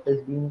believe what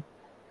is being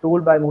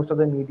told by most of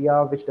the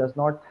media, which does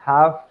not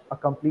have a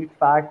complete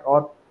fact.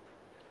 Or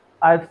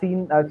I've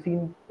seen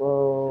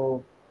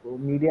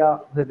media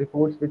the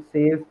reports which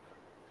says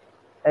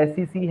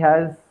SEC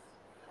has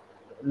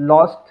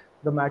lost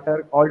the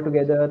matter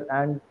altogether,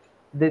 and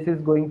this is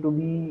going to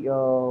be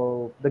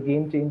the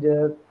game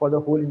changer for the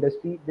whole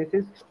industry. This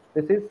is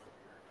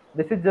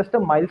just a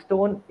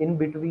milestone in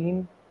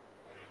between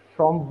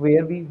from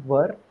where we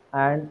were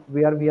and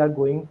where we are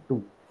going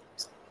to.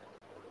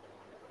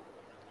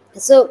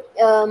 So,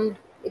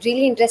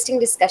 really interesting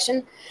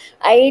discussion.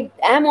 I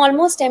am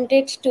almost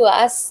tempted to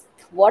ask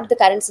what the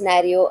current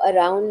scenario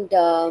around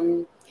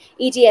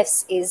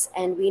ETFs is,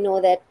 and we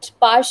know that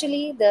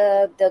partially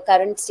the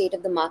current state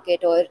of the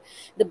market or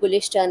the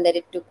bullish turn that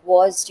it took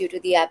was due to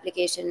the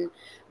application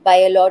by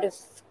a lot of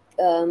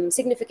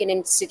significant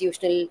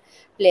institutional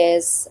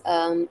players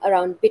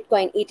around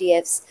Bitcoin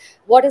ETFs.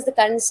 What is the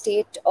current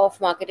state of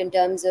market in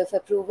terms of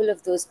approval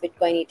of those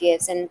Bitcoin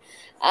ETFs? And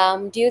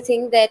do you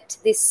think that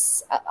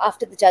this,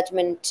 after the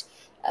judgment,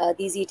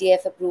 these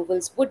ETF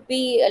approvals would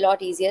be a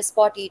lot easier,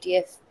 spot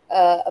ETF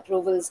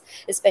approvals,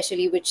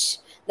 especially, which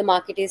the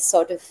market is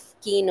sort of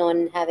keen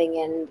on having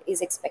and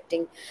is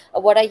expecting?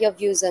 What are your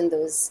views on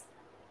those?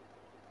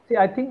 See,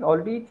 I think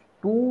already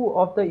two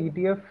of the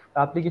ETF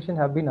application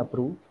have been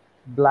approved.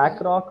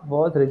 BlackRock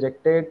was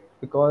rejected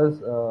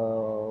because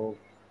of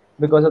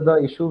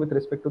the issue with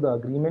respect to the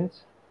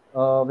agreements,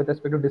 with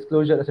respect to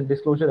disclosure as in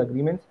disclosure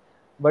agreements.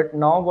 But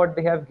now what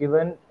they have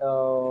given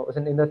as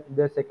in the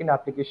their second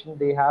application,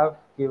 they have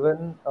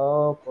given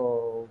a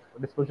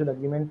disclosure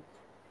agreement,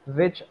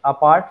 which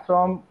apart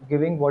from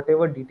giving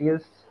whatever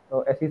details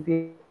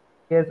SEC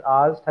has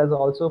asked, has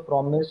also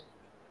promised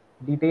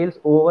details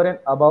over and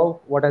above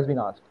what has been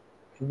asked,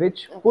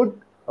 which could,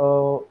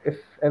 Okay. if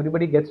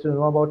everybody gets to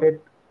know about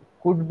it,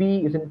 could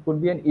be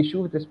an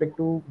issue with respect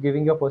to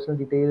giving your personal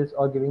details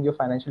or giving your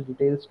financial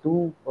details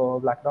to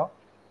BlackRock.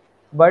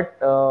 But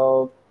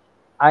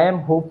I am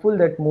hopeful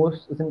that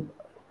most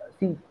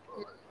see,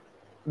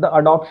 the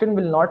adoption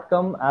will not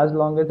come as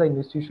long as the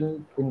institutional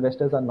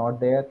investors are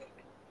not there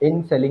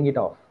in selling it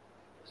off.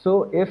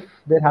 So if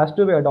there has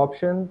to be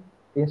adoption,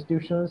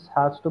 institutions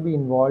has to be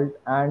involved,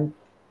 and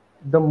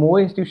the more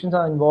institutions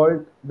are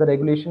involved, the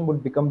regulation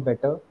would become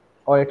better,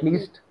 or at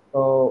least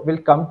will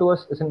come to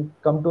us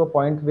come to a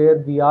point where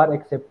we are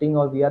accepting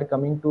or we are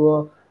coming to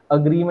a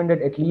agreement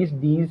that at least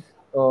these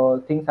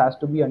things has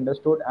to be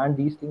understood and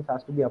these things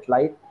has to be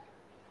applied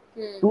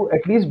to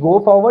at least go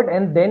forward,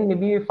 and then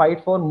maybe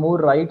fight for more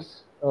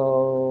rights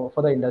for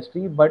the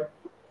industry. But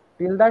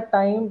till that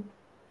time,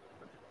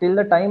 till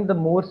the time the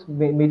most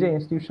major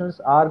institutions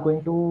are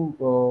going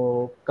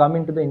to come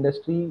into the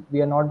industry,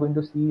 we are not going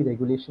to see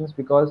regulations,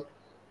 because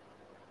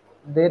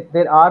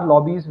there are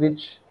lobbies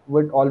which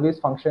would always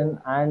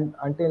function, and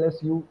until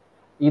as you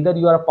either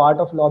you are a part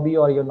of lobby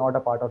or you're not a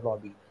part of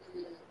lobby,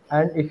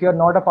 and if you're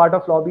not a part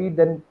of lobby,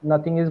 then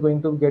nothing is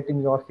going to get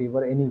in your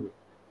favor anyway.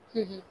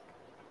 Mhm.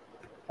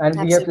 And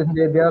we have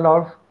Absolutely. there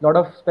are a lot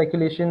of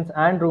speculations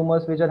and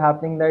rumors which are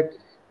happening that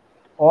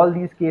all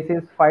these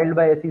cases filed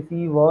by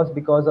SEC was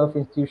because of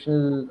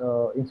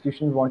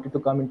institutions wanted to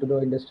come into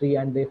the industry,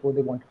 and therefore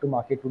they wanted to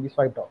market to be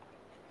swiped off.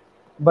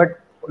 But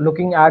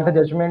looking at the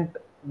judgment,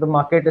 the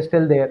market is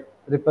still there.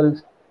 Ripple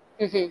still exists.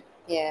 Mhm.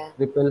 Yeah.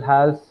 Ripple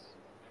has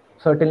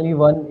certainly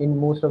won in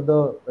most of the.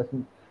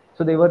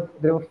 So there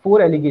were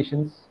four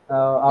allegations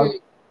out Mm. of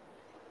which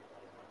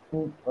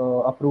three have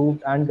been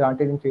approved and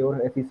granted in favor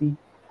of SEC.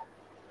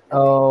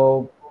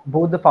 Okay.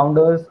 Both the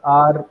founders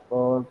are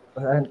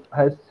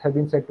have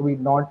been said to be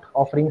not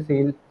offering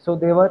sale. So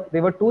there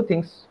were two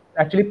things,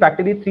 actually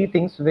practically three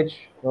things, which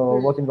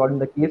was involved in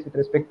the case with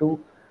respect to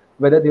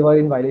whether they were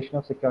in violation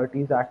of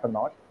Securities Act or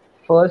not.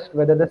 First,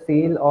 whether the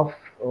sale of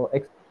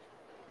XRP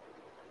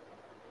from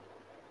Ripple was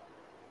in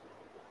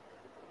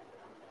violation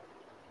of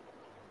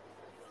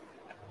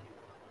Securities Act or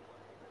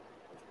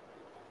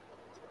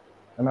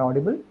not. Am I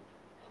audible?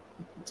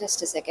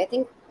 Just a sec. I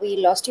think we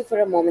lost you for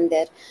a moment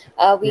there.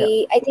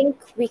 Yeah. I think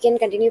we can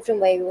continue from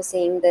where you were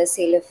saying the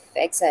sale of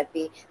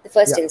XRP, the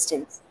first Yeah.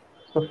 instance.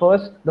 So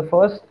the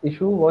first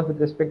issue was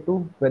with respect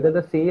to whether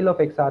the sale of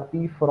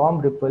XRP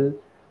from Ripple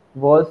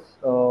was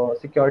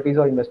securities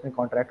or investment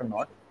contract or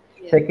not.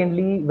 Yeah.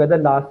 Secondly, whether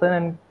Larsen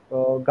and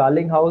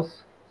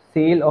Garlinghouse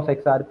sale of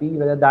XRP,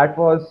 whether that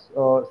was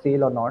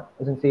sale or not,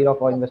 as in sale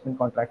of or investment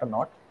contract or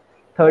not.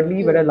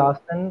 Thirdly, Hmm. whether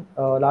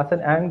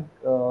Larsen and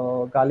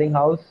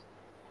Garlinghouse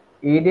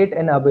aided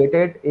and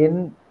abetted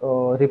in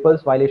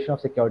Ripple's violation of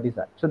Securities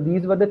Act. So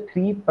these were the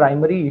three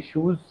primary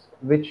issues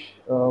which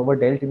were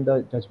dealt in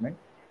the judgment.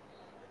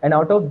 And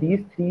out of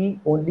these three,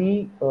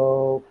 only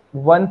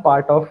one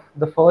part of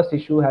the first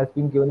issue has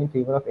been given in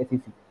favor of SEC.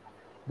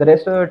 The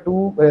rest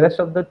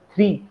of the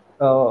three,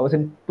 was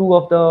in two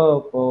of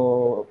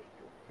the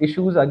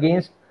issues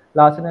against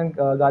Larsen and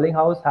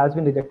Garlinghouse has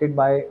been rejected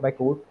by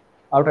court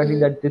outrightly, Mhm.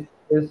 that this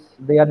is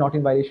they are not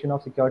in violation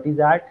of Securities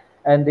Act,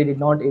 and they did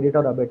not aid it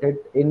or abet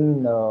it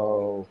in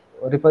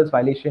Ripple's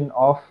violation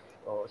of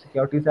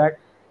Securities Act,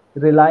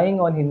 relying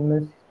on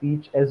Hinman's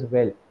speech as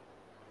well.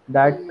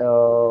 That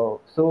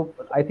so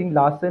I think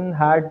Larson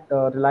had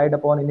relied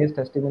upon in his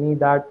testimony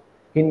that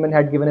Hinman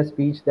had given a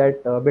speech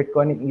that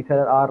Bitcoin and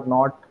Ether are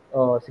not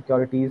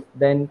securities.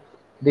 Then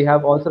they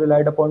have also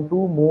relied upon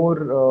two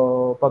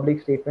more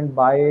public statements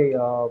by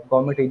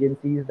government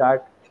agencies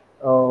that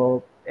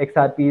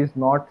XRP is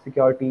not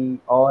security,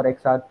 or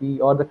XRP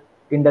or the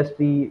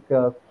industry,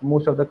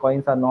 most of the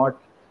coins are not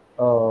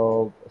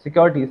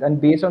securities. And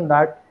based on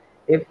that,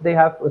 if they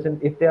have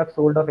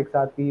sold off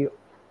XRP,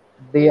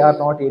 they are Mhm.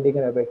 not aiding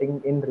and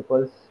abetting in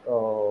Ripple's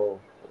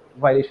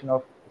violation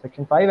of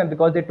Section 5, and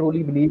because they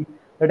truly believe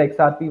that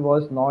XRP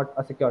was not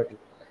a security.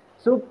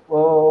 So,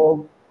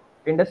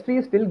 industry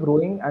is still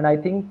growing, and I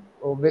think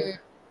with Mhm.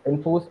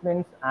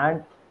 enforcements,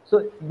 and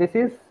so this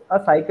is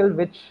a cycle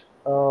which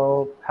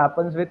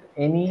happens with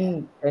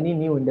Yeah. any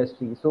new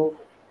industry. So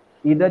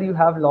either you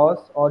have laws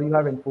or you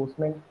have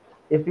enforcement.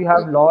 If you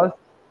have Mhm. laws,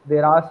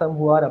 there are some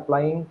who are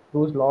applying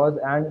those laws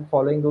and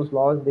following those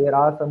laws. There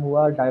are some who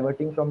are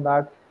diverting from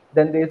that.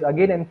 Then there's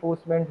again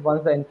enforcement.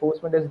 Once the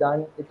enforcement is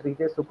done, it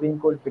reaches Supreme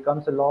Court, it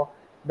becomes a law,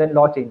 then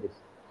law changes.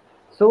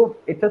 So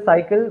it's a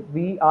cycle.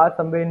 We are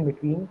somewhere in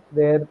between,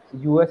 where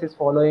US is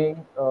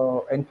following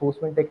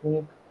enforcement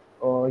technique,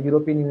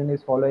 European Union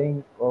is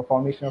following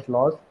formation of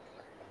laws.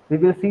 We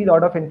will see a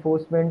lot of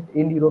enforcement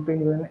in European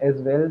Union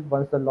as well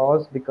once the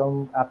laws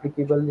become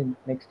applicable in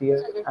next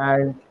year,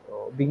 and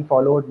being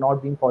followed,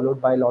 not being followed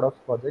by a lot of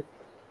projects,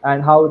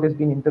 and how it is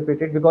being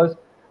interpreted. Because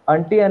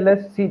until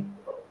unless, see,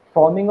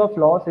 forming of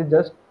laws is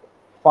just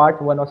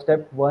part one or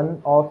step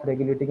one of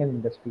regulating an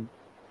industry.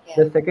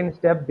 Yeah. The second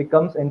step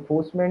becomes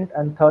enforcement,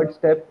 and third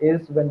step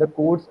is when the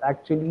courts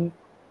actually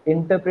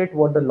interpret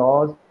what the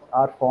laws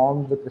are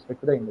formed with respect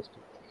to the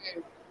industry.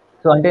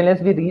 So until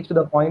unless we reach to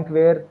the point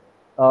where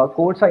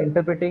courts are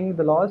interpreting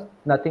the laws,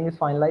 nothing is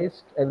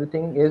finalized.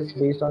 Everything is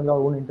based on your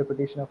own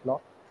interpretation of law,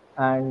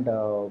 and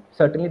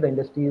certainly the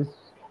industry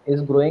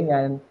is growing,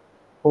 and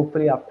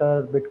hopefully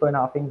after Bitcoin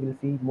halving, we'll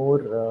see more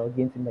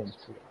gains in the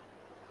industry.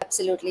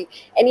 Absolutely.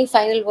 Any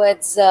final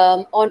words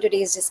on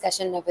today's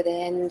discussion over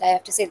there? And I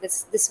have to say,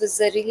 this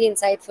was a really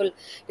insightful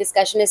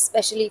discussion,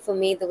 especially for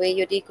me, the way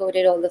you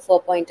decoded all the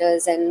four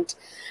pointers, and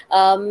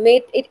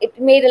it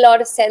made a lot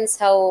of sense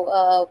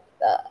how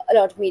a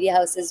lot of media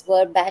houses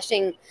were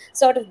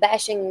sort of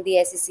bashing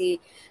the SEC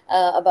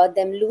about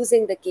them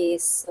losing the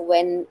case,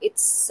 when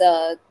it's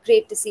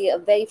great to see a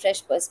very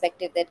fresh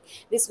perspective that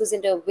this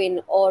wasn't a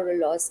win or a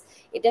loss.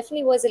 It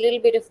definitely was a little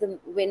bit of the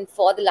win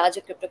for the larger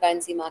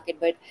cryptocurrency market,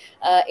 but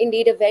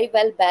indeed a very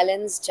well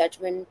balanced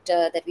judgment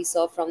that we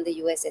saw from the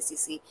US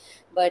SEC.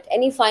 But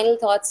any final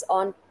thoughts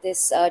on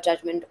this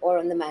judgment or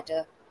on the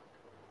matter?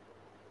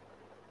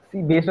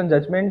 See, based on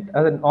judgment,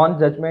 on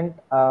judgment,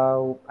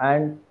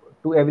 and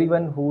to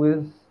everyone who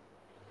is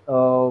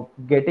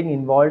getting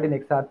involved in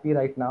XRP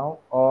right now,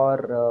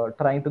 or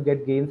trying to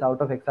get gains out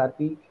of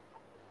XRP,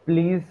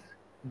 please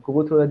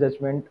go through the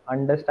judgment,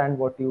 understand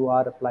what you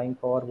are applying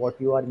for, what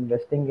you are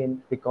investing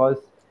in, because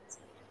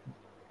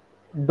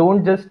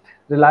don't just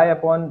rely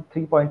upon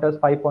 3 pointers,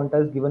 5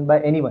 pointers given by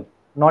anyone,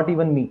 not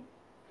even me,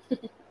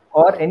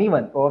 or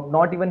anyone, or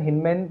not even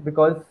Hinman,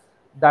 because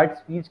that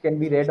speech can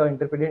be read or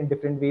interpreted in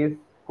different ways.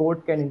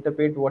 Court can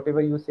interpret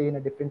whatever you say in a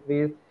different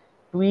ways.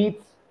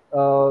 Tweets,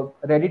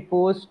 Reddit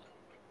post,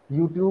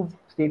 YouTube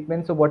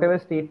statements. So whatever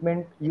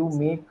statement you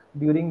make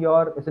during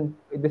your,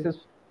 this is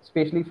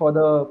especially for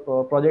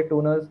the project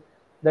owners,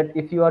 that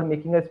if you are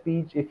making a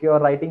speech, if you are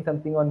writing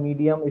something on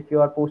Medium, if you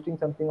are posting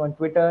something on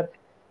Twitter,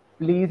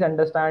 please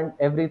understand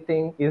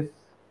everything is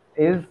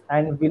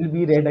and will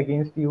be read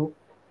against you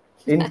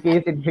in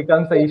case it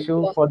becomes an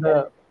issue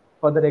Sure.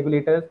 for the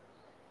regulators.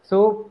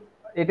 So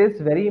it is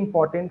very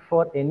important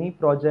for any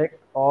project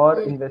or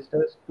Mm.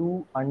 investors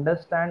to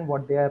understand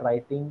what they are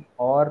writing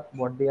or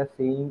what they are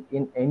saying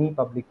in any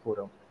public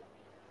forum.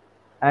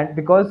 And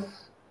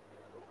because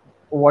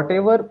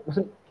whatever,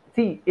 so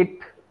see it,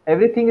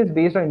 everything is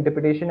based on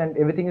interpretation, and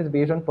everything is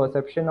based on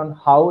perception on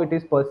how it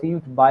is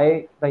perceived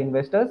by the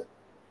investors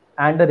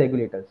and the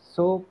regulators.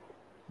 So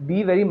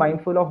be very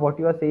mindful of what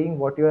you are saying,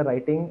 what you are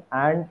writing,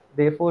 and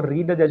therefore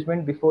read the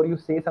judgment before you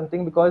say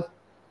something, because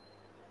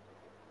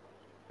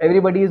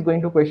everybody is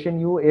going to question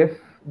you if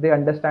they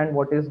understand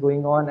what is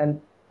going on. And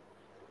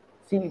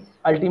see,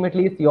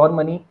 ultimately it's your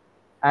money,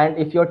 and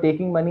if you're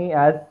taking money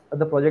as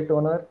the project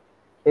owner,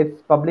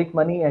 it's public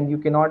money and you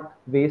cannot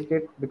waste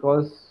it,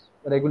 because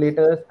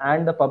regulators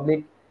and the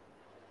public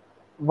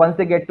once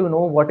they get to know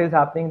what is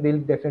happening, they'll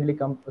definitely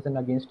come person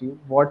against you.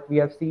 What we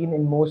have seen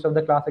in most of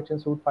the class action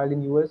suit filed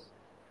in US,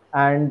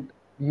 and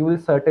you will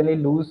certainly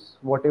lose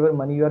whatever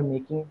money you are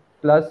making.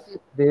 Plus,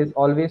 there's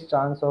always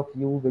chance of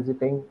you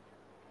visiting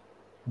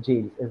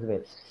jails as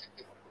well.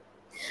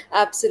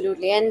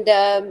 Absolutely, and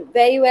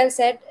very well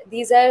said.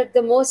 These are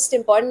the most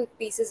important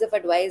pieces of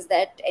advice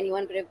that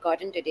anyone could have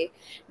gotten today.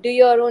 Do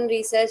your own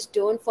research,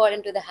 don't fall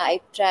into the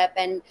hype trap.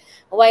 And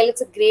while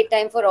it's a great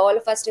time for all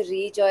of us to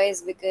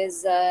rejoice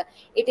because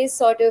it is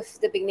sort of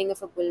the beginning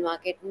of a bull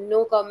market,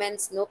 no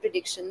comments, no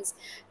predictions.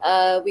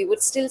 We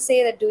would still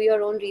say that do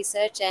your own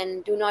research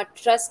and do not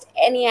trust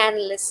any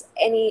analyst,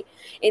 any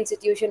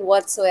institution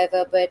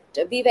whatsoever, but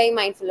be very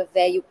mindful of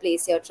where you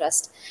place your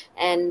trust.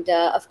 And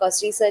of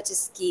course, research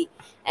is key.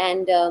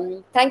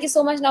 And thank you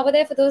so much,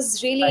 Navodaya, for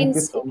those really Thank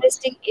you so much.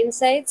 interesting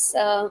insights,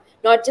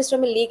 not just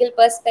from a legal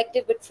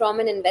perspective, but from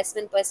an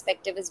investment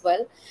perspective as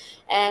well.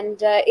 And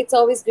it's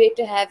always great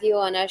to have you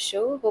on our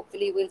show.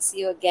 Hopefully, we'll see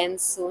you again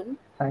soon.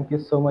 Thank you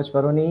so much,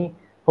 Varuni.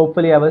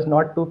 Hopefully, I was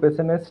not too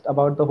pessimist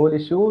about the whole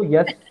issue.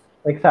 Yes,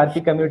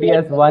 XRP community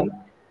has Likewise.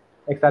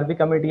 won. XRP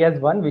community has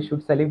won. We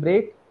should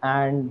celebrate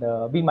and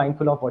be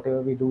mindful of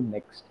whatever we do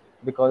next,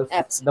 because the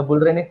Absolutely. bull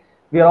run,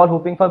 we are all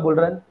hoping for bull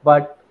run,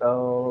 but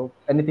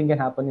anything can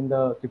happen in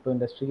the crypto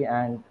industry.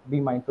 And be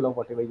mindful of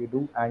whatever you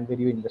do and where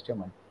you invest your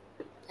money.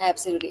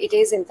 Absolutely. It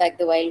is, in fact,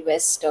 the wild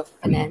west of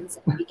finance.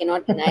 We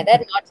cannot deny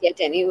that, not yet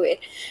anyway,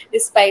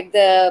 despite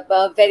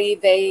the very,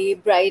 very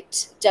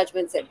bright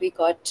judgments that we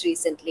got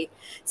recently.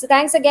 So,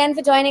 thanks again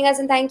for joining us,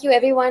 and thank you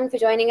everyone for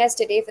joining us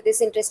today for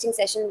this interesting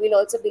session. We'll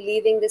also be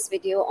leaving this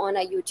video on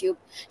our YouTube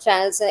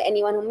channel, so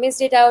anyone who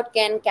missed it out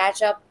can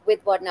catch up with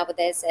what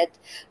Navodaya said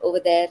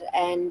over there.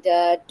 And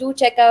do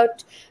check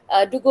out,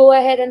 do go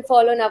ahead and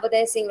follow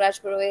Navodaya Singh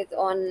Rajpurohit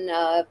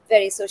on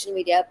various social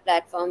media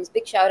platforms.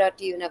 Big shout out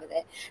to you,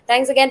 Navodaya.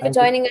 Thanks again for Thank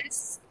you. joining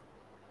us.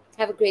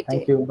 Have a great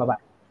Thank day. you. Bye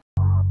bye.